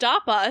here to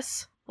stop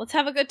us. Let's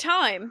have a good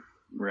time.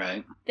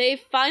 Right.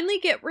 They finally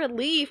get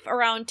relief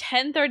around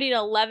 10:30 to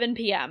 11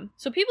 p.m.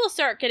 So people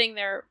start getting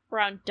there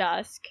around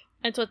dusk.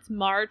 And so it's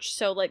March,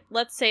 so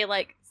let's say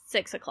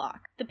 6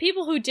 o'clock. The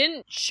people who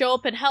didn't show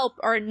up and help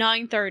are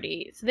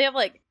 9:30. So they have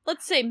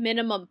let's say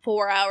minimum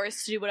 4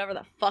 hours to do whatever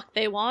the fuck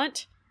they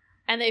want.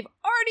 And they've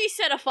already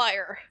set a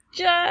fire.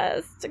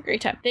 Just a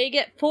great time. They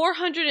get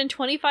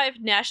 425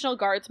 National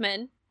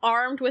Guardsmen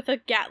armed with a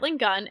Gatling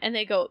gun, and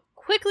they go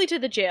quickly to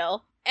the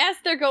jail. As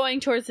they're going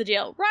towards the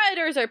jail,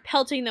 rioters are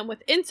pelting them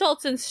with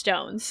insults and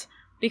stones.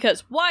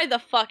 Because why the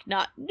fuck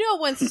not? No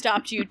one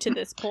stopped you to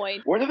this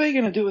point. What are they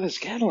going to do with this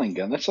Gatling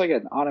gun? That's like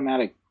an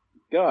automatic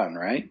gun,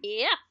 right?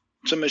 Yeah.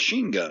 It's a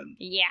machine gun.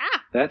 Yeah.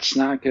 That's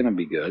not going to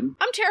be good.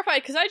 I'm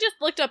terrified because I just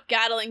looked up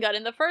Gatling gun,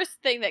 and the first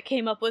thing that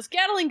came up was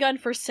Gatling gun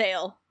for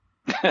sale.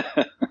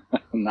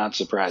 Not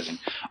surprising.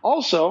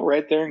 Also,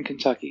 right there in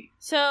Kentucky.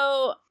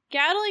 So,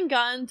 Gatling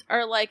guns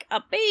are like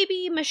a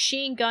baby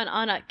machine gun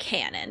on a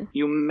cannon.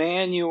 You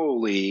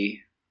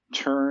manually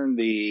turn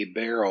the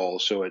barrel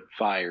so it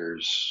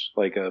fires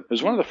it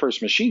was one of the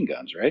first machine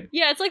guns, right?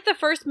 Yeah, it's like the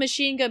first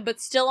machine gun,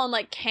 but still on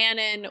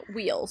cannon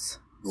wheels.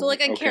 So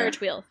on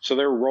carriage wheels. So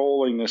they're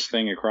rolling this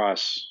thing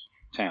across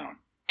town.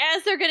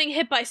 As they're getting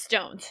hit by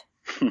stones.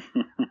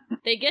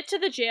 They get to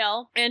the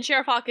jail, and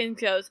Sheriff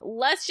Hawkins goes,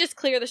 let's just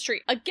clear the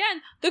street.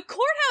 Again, the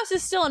courthouse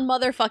is still on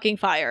motherfucking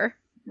fire.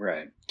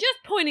 Right. Just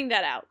pointing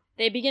that out.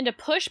 They begin to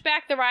push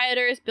back the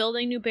rioters,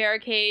 building new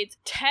barricades.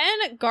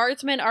 10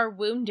 guardsmen are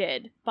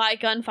wounded by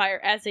gunfire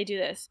as they do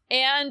this.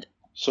 And...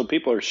 so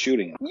people are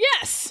shooting them.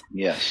 Yes!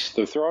 Yes.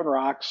 They're throwing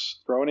rocks,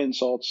 throwing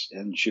insults,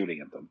 and shooting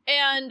at them.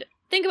 And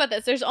think about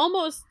this. There's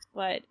almost,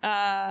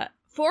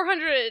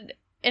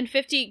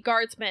 450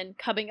 guardsmen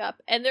coming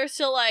up, and they're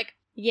still like,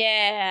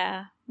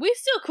 yeah, we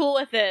still cool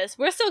with this.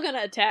 We're still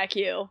gonna attack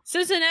you.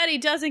 Cincinnati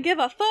doesn't give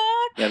a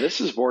fuck. Yeah,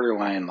 this is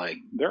borderline.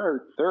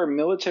 There are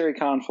military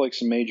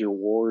conflicts and major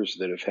wars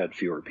that have had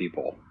fewer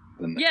people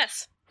than this.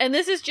 Yes, and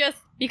this is just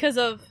because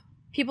of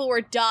people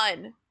were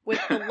done with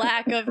the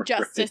lack of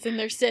justice in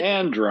their city.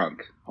 And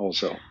drunk,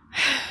 also.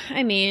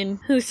 I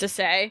mean, who's to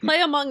say? Play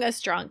Among Us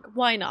drunk.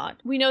 Why not?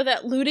 We know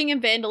that looting and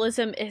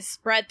vandalism is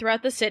spread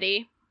throughout the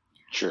city.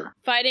 Sure.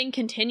 Fighting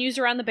continues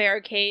around the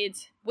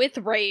barricades. With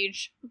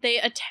rage, they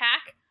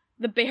attack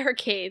the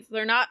barricades.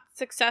 They're not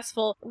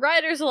successful.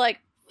 Rioters are like,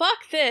 fuck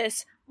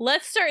this.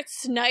 Let's start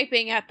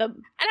sniping at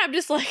them. And I'm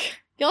just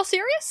like, y'all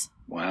serious?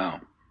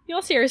 Wow.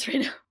 Y'all serious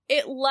right now?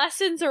 It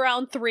lessens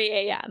around 3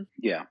 a.m.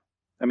 Yeah.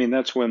 I mean,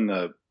 that's when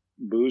the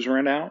booze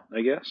ran out, I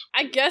guess.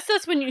 I guess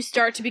that's when you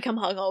start to become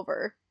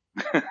hungover.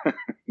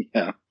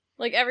 Yeah.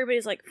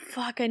 Everybody's like,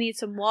 fuck, I need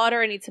some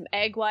water. I need some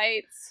egg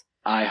whites.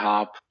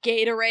 IHOP.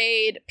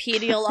 Gatorade,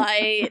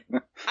 Pedialyte.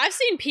 I've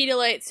seen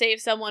Pedialyte save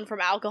someone from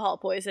alcohol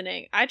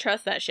poisoning. I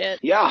trust that shit.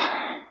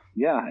 Yeah.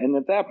 Yeah, and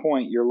at that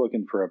point, you're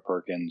looking for a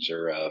Perkins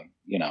or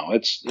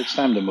it's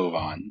time to move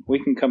on.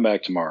 We can come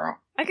back tomorrow.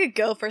 I could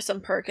go for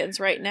some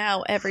Perkins right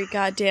now every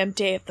goddamn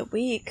day of the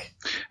week.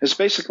 It's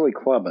basically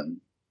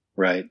clubbing,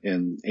 right,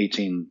 in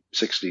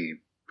 1860.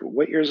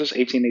 What year is this,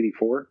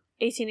 1884?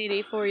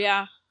 1884,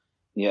 yeah.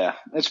 Yeah,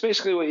 it's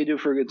basically what you do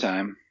for a good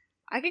time.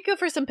 I could go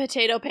for some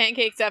potato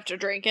pancakes after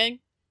drinking.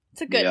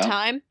 It's a good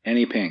time.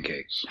 Any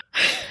pancakes.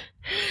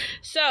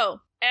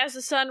 So, as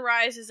the sun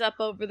rises up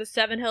over the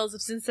 7 hills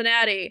of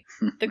Cincinnati,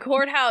 the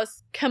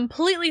courthouse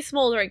completely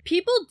smoldering.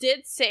 People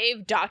did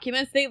save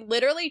documents. They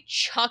literally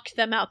chucked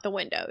them out the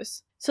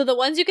windows. So the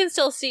ones you can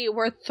still see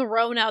were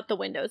thrown out the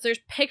windows. There's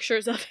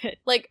pictures of it,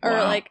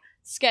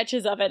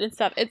 sketches of it and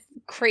stuff. It's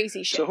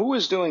crazy shit. So who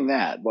was doing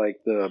that?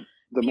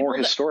 The more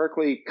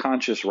historically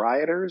conscious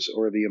rioters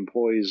or the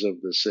employees of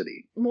the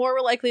city?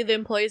 More likely the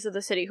employees of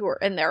the city who are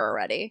in there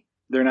already.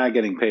 They're not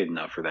getting paid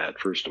enough for that,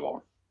 first of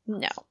all.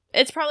 No.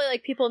 It's probably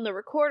people in the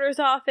recorder's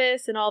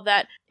office and all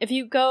that. If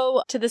you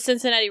go to the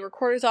Cincinnati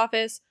recorder's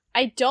office,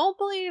 I don't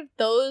believe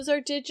those are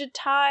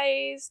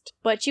digitized,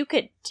 but you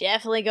could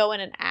definitely go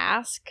in and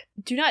ask.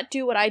 Do not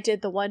do what I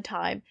did the one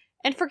time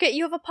and forget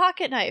you have a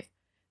pocket knife.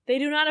 They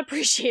do not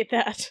appreciate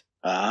that.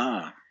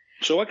 Ah.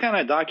 So what kind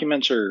of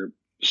documents are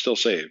still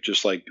saved?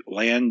 Just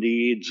land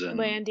deeds and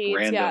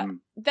random... yeah.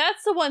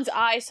 That's the ones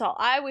I saw.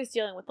 I was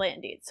dealing with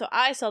land deeds, so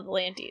I saw the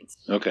land deeds.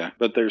 Okay,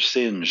 but they're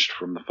singed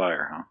from the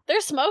fire, huh?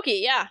 They're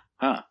smoky, yeah.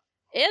 Huh.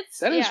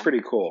 That is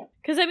pretty cool.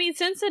 Because,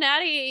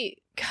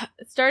 Cincinnati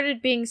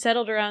started being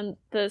settled around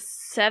the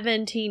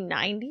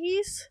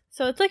 1790s,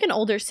 so it's an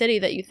older city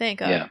that you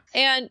think of. Yeah.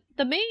 And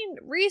the main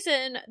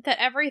reason that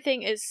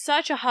everything is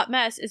such a hot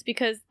mess is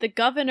because the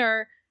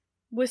governor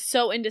was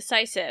so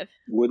indecisive.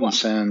 Wouldn't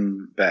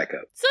send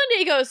backup.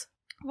 Sunday goes,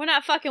 We're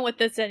not fucking with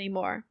this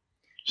anymore.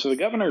 So the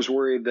governor's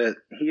worried that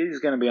he's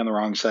going to be on the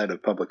wrong side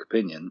of public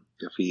opinion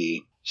if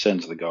he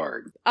sends the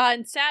guard.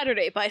 On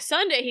Saturday. By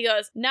Sunday, he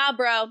goes, nah,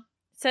 bro.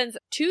 Sends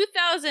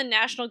 2,000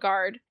 National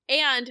Guard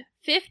and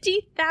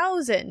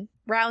 50,000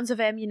 rounds of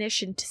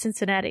ammunition to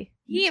Cincinnati.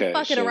 He ain't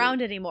fucking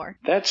around anymore.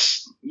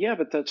 But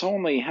that's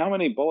only how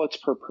many bullets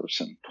per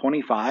person?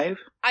 25?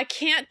 I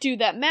can't do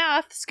that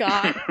math,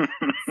 Scott.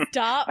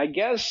 Stop. I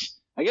guess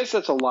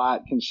that's a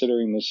lot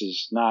considering this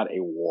is not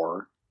a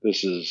war.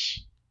 This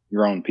is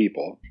your own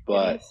people.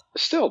 But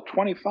still,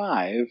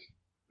 25.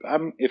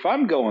 If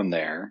I'm going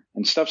there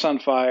and stuff's on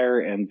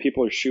fire and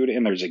people are shooting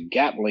and there's a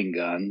Gatling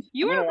gun,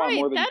 you are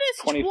right. That is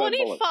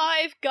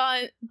 25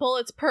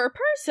 bullets per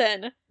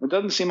person. It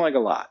doesn't seem like a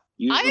lot.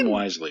 Use them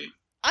wisely.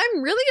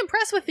 I'm really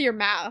impressed with your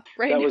math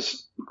right now.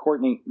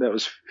 Courtney, that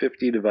was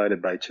 50 divided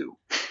by 2.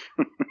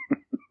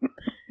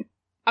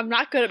 I'm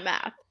not good at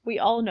math. We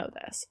all know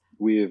this.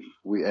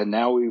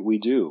 Now we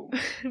do.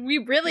 We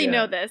really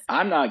know this.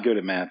 I'm not good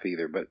at math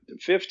either, but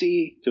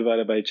 50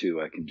 divided by 2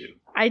 I can do.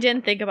 I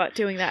didn't think about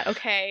doing that,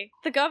 okay.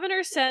 The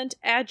governor sent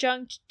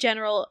Adjunct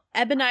General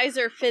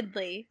Ebenezer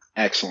Findley.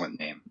 Excellent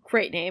name.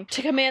 Great name.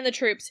 To command the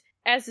troops.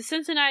 As the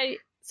Cincinnati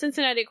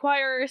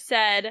Enquirer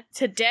said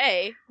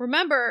today,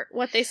 remember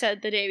what they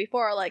said the day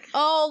before, like,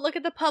 oh, look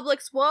at the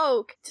public's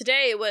woke.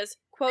 Today it was,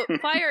 quote,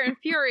 fire and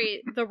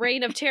fury, the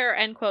reign of terror,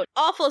 end quote.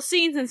 Awful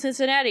scenes in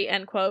Cincinnati,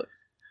 end quote.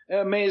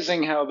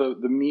 Amazing how the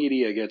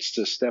media gets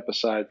to step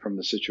aside from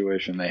the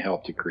situation they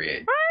helped to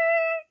create.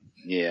 Right?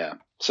 Yeah.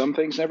 Some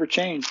things never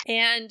change.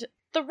 And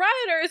the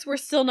rioters were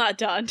still not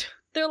done.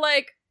 They're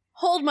like,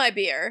 hold my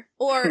beer.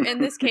 Or,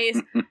 in this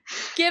case,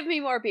 give me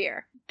more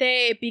beer.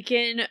 They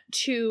begin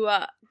to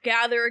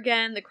gather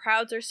again. The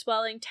crowds are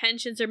swelling.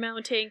 Tensions are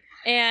mounting.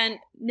 And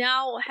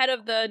now head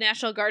of the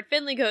National Guard,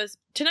 Findley, goes,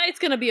 tonight's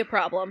going to be a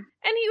problem.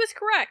 And he was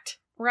correct.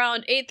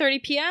 Around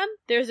 8:30 p.m.,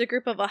 there's a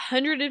group of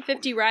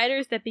 150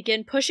 riders that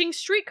begin pushing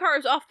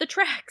streetcars off the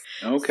tracks.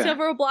 Okay.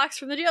 Several blocks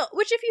from the jail,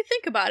 which if you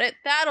think about it,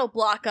 that'll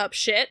block up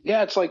shit.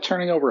 Yeah, it's like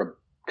turning over a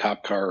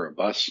cop car or a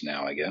bus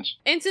now, I guess.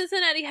 And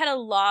Cincinnati had a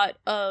lot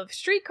of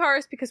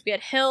streetcars because we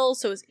had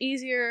hills, so it was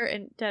easier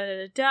and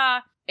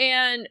da-da-da-da.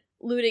 And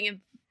looting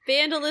and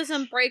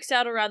vandalism breaks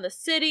out around the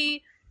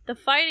city. The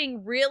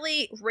fighting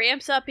really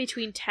ramps up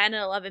between 10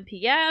 and 11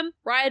 p.m.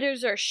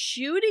 Rioters are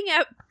shooting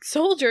at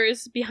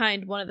soldiers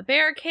behind one of the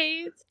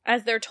barricades.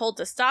 As they're told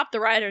to stop, the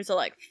rioters are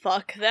like,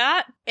 fuck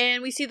that.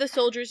 And we see the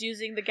soldiers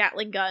using the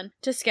Gatling gun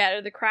to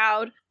scatter the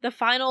crowd. The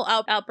final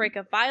outbreak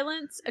of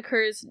violence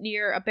occurs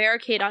near a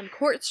barricade on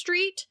Court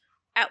Street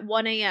at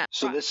 1 a.m.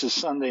 So this is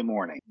Sunday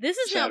morning. This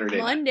is Saturday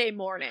now Monday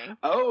morning.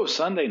 Oh,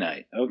 Sunday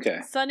night.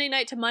 Okay. Sunday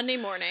night to Monday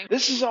morning.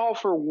 This is all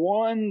for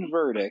one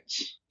verdict.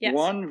 Yes.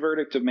 One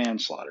verdict of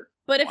manslaughter.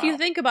 But if you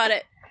think about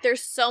it,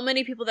 there's so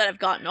many people that have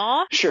gotten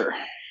off. Sure.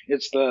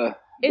 It's the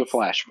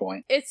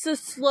flashpoint. It's a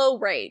slow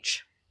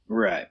rage.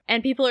 Right.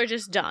 And people are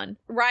just done.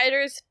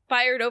 Rioters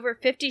fired over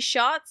 50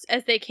 shots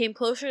as they came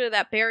closer to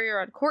that barrier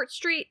on Court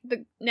Street.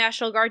 The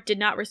National Guard did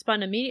not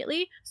respond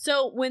immediately.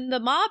 So when the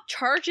mob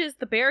charges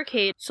the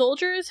barricade,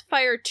 soldiers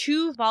fire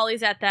 2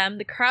 volleys at them.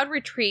 The crowd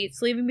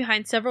retreats, leaving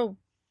behind several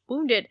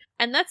wounded.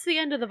 And that's the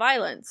end of the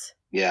violence.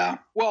 Yeah.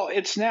 Well,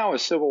 it's now a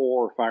Civil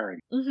War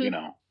firing. Mm-hmm. You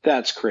know,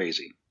 that's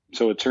crazy.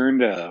 So it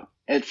turned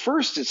at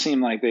first it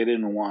seemed like they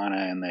didn't want to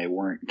and they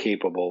weren't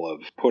capable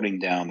of putting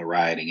down the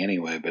rioting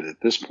anyway, but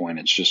at this point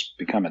it's just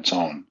become its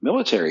own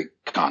military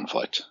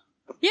conflict.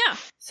 Yeah.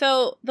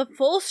 So the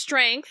full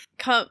strength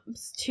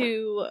comes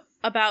to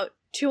about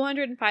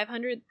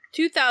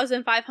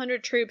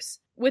 2,500 troops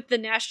with the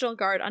National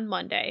Guard on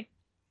Monday.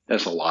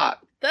 That's a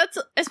lot. That's,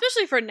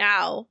 especially for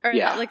now, or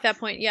yeah. like that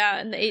point,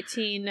 in the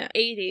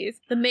 1880s.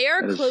 The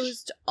mayor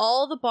closed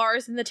all the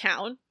bars in the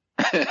town.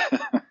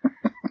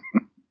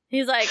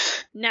 He's like,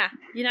 nah,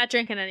 you're not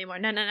drinking anymore.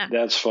 No.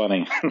 That's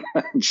funny.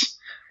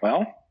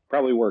 Well,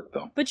 probably worked,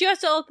 though. But you have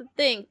to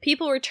think,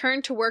 people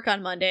returned to work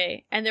on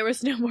Monday, and there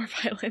was no more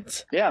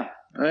violence. Yeah,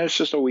 it's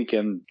just a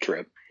weekend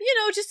trip. You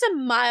know, just a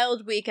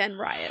mild weekend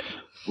riot.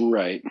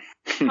 Right.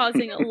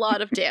 Causing a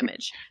lot of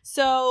damage.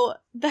 So,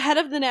 the head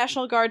of the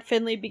National Guard,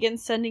 Findley,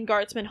 begins sending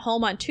guardsmen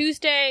home on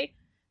Tuesday.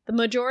 The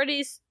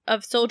majority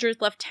of soldiers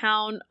left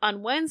town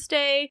on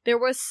Wednesday. There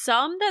was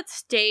some that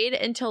stayed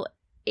until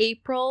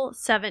April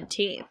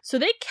 17th. So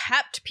they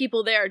kept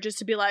people there just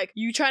to be like,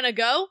 you trying to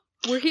go?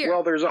 We're here.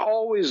 Well, there's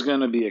always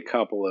going to be a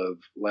couple of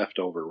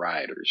leftover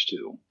rioters,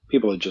 too.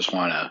 People that just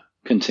want to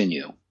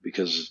continue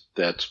because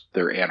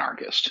they're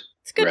anarchist.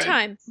 It's a good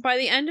time. By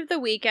the end of the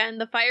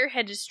weekend, the fire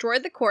had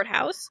destroyed the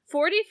courthouse.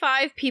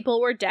 45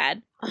 people were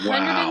dead.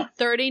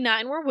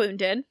 139 were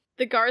wounded.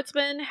 The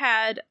guardsmen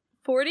had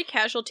 40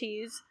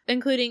 casualties,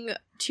 including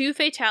 2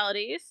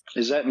 fatalities.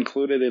 Is that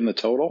included in the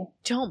total?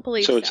 Don't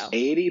believe so. So it's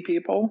 80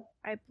 people?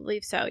 I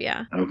believe so,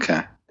 yeah.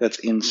 Okay. That's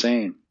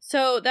insane.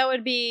 So that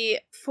would be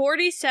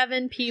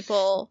 47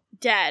 people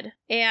dead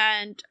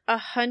and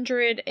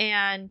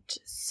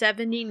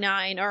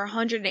 179 or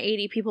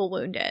 180 people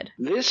wounded.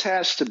 This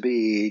has to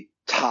be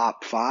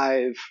top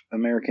 5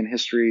 American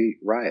history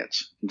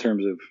riots in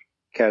terms of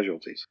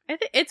casualties. I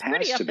think it's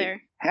pretty up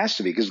there. Has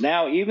to be, because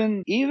now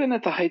even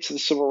at the heights of the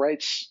civil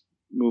rights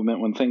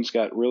movement, when things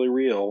got really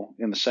real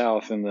in the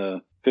South in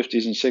the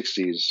 50s and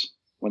 60s,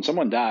 when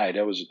someone died,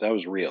 that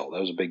was real.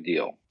 That was a big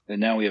deal. And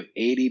now we have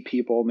 80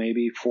 people,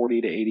 maybe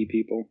 40 to 80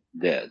 people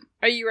dead.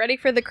 Are you ready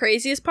for the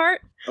craziest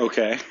part?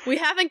 Okay. We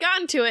haven't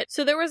gotten to it.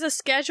 So there was a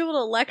scheduled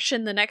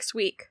election the next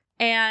week,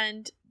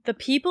 and the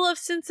people of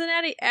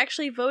Cincinnati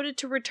actually voted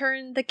to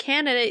return the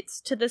candidates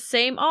to the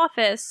same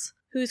office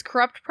whose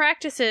corrupt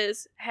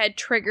practices had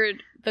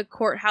triggered the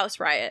courthouse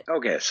riot.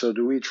 Okay, so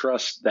do we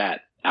trust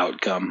that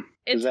outcome?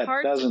 Because that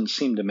doesn't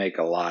seem to make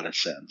a lot of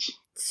sense.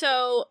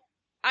 So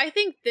I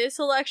think this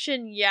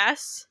election,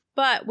 yes,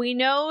 but we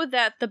know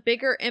that the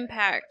bigger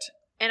impact,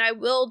 and I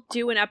will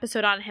do an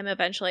episode on him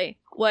eventually,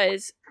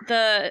 was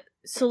the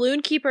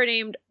saloon keeper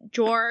named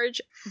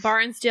George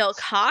Barnsdale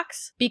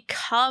Cox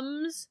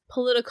becomes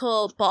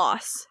political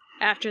boss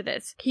after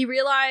this. He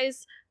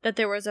realized that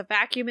there was a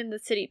vacuum in the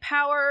city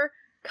power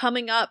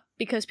coming up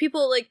because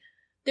people,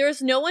 there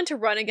was no one to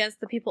run against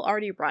the people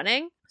already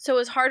running. So it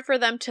was hard for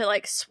them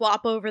to,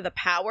 swap over the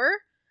power.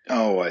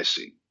 Oh, I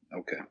see.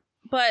 Okay.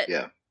 But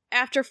yeah.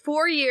 After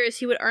 4 years,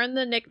 he would earn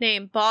the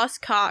nickname Boss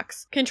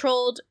Cox,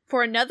 controlled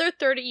for another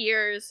 30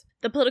 years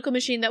the political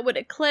machine that would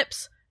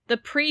eclipse the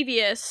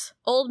previous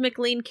old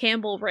McLean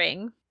Campbell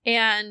ring.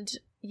 And,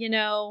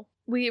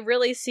 we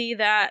really see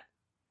that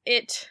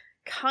it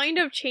kind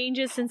of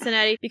changes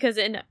Cincinnati because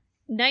in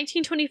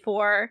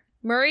 1924,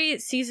 Murray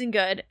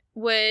Seasongood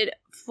would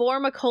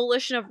form a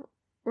coalition of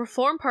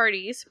reform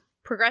parties,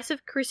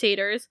 progressive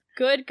crusaders,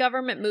 good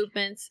government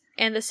movements,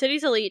 and the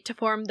city's elite to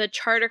form the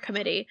Charter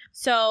Committee.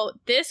 So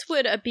this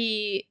would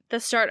be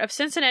the start of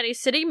Cincinnati's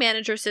city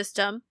manager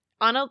system,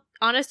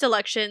 honest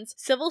elections,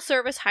 civil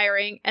service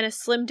hiring, and a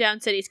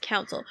slimmed-down city's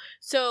council.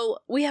 So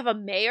we have a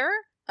mayor,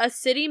 a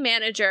city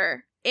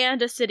manager,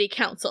 and a city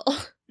council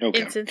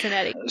in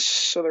Cincinnati.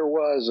 So there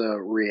was a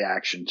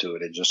reaction to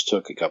it. It just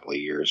took a couple of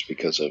years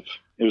because it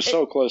was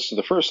so close to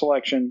the first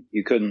election,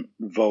 you couldn't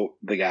vote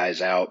the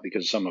guys out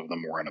because some of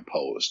them weren't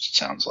opposed, it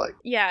sounds like.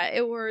 Yeah,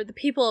 it were the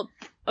people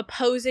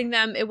opposing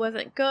them. It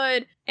wasn't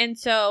good. And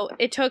so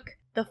it took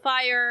the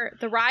fire,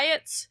 the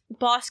riots,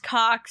 Boss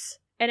Cox,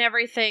 and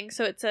everything.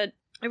 So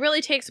it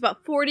really takes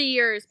about 40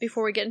 years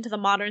before we get into the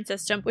modern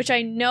system, which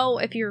I know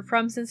if you're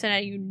from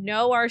Cincinnati,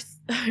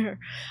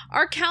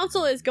 our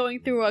council is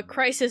going through a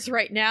crisis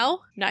right now.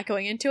 Not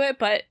going into it,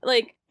 but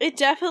it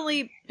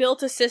definitely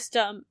built a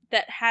system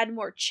that had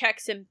more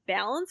checks and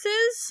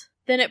balances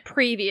than it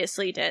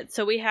previously did.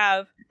 So we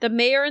have the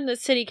mayor and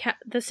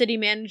the city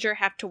manager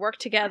have to work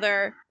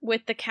together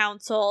with the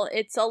council.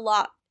 It's a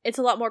lot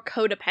more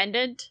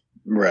codependent.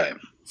 Right.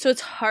 So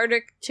it's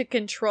harder to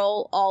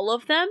control all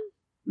of them.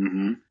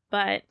 Mm-hmm.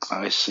 But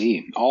I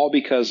see. All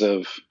because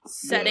of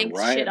setting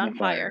shit on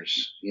fire.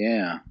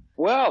 Yeah.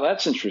 Well,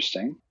 that's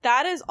interesting.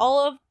 That is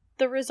all of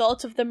the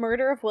result of the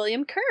murder of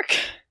William Kirk.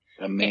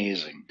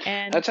 Amazing.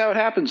 And that's how it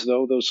happens,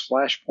 though. Those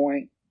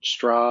flashpoint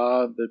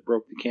straw that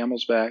broke the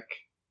camel's back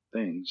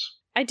things.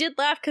 I did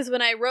laugh because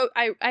when I wrote,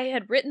 I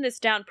had written this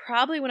down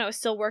probably when I was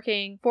still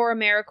working for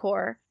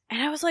AmeriCorps.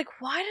 And I was like,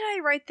 why did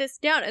I write this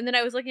down? And then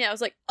I was looking at it, I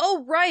was like,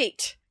 oh,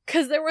 right.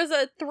 Because there was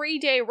a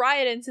 3-day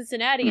riot in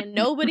Cincinnati and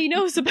nobody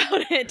knows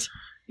about it.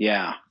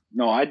 Yeah.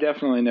 No, I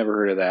definitely never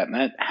heard of that. And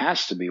that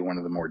has to be one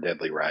of the more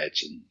deadly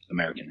riots in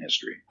American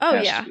history. Oh,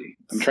 yeah.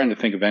 I'm trying to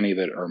think of any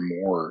that are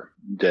more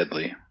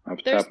deadly off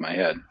the top of my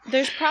head.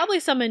 There's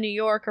probably some in New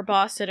York or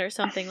Boston or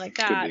something like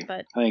that.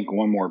 But I think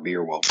one more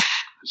beer will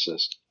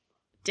assist.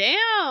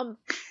 Damn.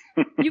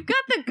 You've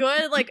got the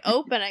good,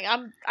 opening.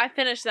 I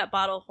finished that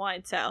bottle of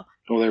wine, so.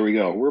 Well, there we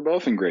go. We're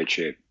both in great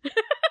shape.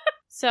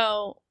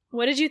 So,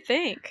 what did you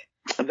think?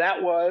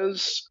 That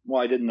was,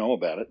 I didn't know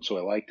about it, so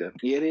I liked it.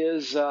 It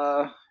is,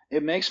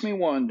 it makes me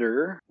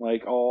wonder,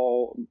 like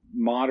all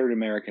modern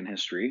American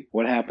history,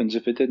 what happens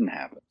if it didn't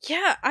happen?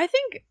 Yeah, I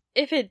think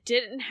if it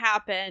didn't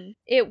happen,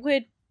 it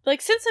would,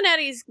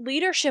 Cincinnati's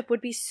leadership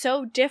would be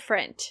so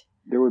different.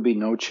 There would be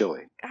no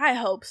Chile. I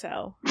hope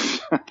so.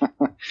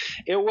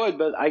 It would,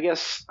 but I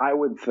guess I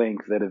would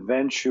think that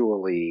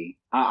eventually,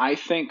 I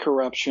think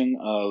corruption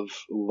of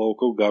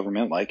local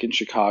government, like in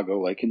Chicago,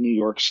 like in New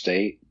York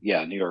State,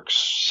 New York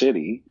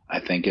City, I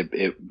think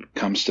it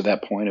comes to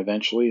that point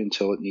eventually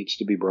until it needs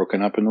to be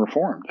broken up and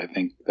reformed. I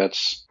think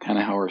that's kind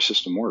of how our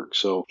system works.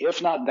 So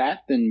if not that,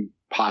 then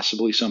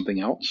possibly something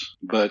else,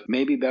 but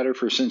maybe better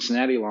for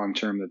Cincinnati long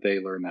term that they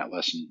learn that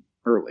lesson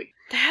early.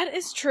 That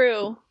is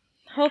true.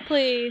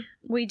 Hopefully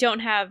we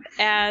don't have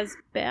as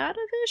bad of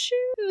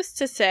issues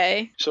to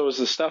say. So is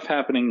the stuff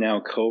happening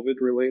now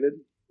COVID related?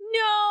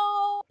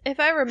 No. If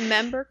I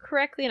remember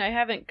correctly, and I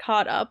haven't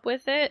caught up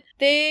with it,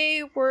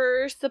 they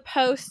were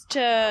supposed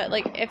to,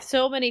 if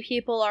so many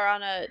people are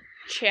on a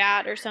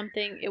chat or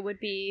something, it would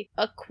be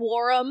a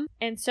quorum.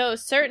 And so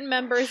certain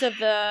members of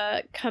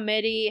the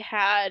committee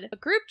had a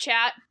group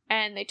chat,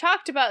 and they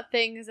talked about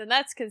things, and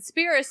that's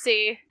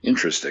conspiracy.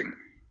 Interesting.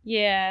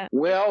 Yeah.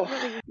 Well,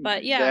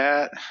 but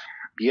yeah.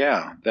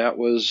 That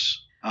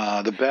was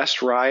The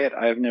best riot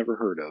I've never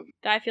heard of.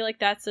 I feel like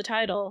that's the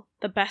title.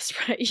 The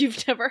best riot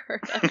you've never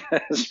heard of.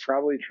 That's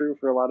probably true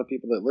for a lot of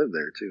people that live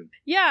there, too.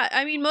 Yeah,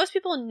 I mean, most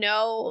people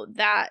know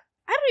that.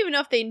 I don't even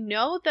know if they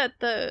know that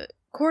the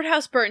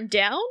courthouse burned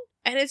down.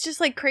 And it's just,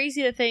 like,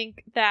 crazy to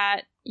think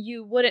that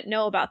you wouldn't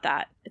know about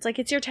that. It's like,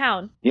 it's your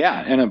town. Yeah,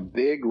 and a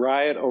big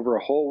riot over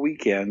a whole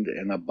weekend,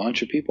 and a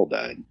bunch of people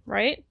died.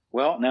 Right?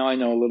 Well, now I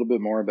know a little bit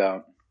more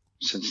about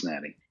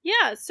Cincinnati.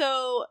 Yeah,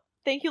 so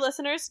thank you,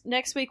 listeners.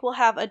 Next week we'll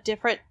have a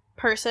different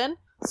person.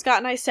 Scott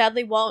and I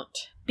sadly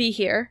won't be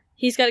here.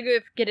 He's got to go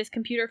get his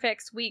computer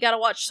fixed. We got to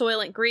watch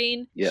Soylent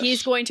Green. Yes.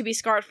 He's going to be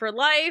scarred for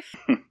life.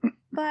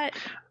 But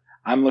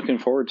I'm looking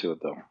forward to it,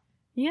 though.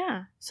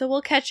 Yeah, so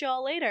we'll catch you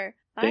all later.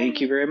 Bye.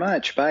 Thank you very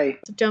much. Bye.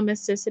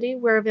 Domesticity.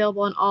 We're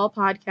available on all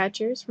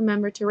podcatchers.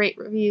 Remember to rate,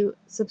 review,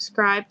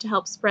 subscribe to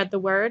help spread the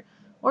word,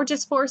 or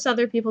just force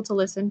other people to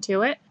listen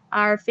to it.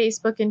 Our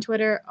Facebook and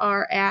Twitter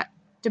are at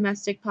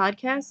Domestic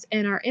Podcast,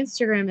 and our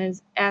Instagram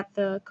is at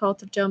the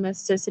Cult of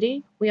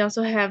Domesticity. We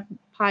also have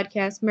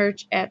podcast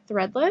merch at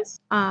Threadless.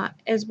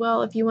 As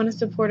well, if you want to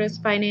support us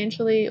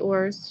financially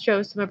or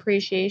show some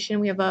appreciation,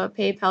 we have a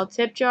PayPal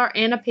tip jar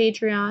and a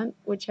Patreon,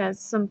 which has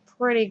some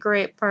pretty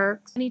great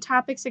perks. Any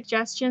topic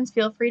suggestions,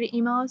 feel free to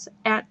email us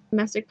at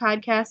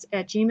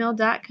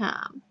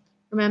domesticpodcast@gmail.com.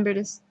 Remember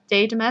to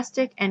stay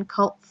domestic and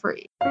cult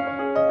free.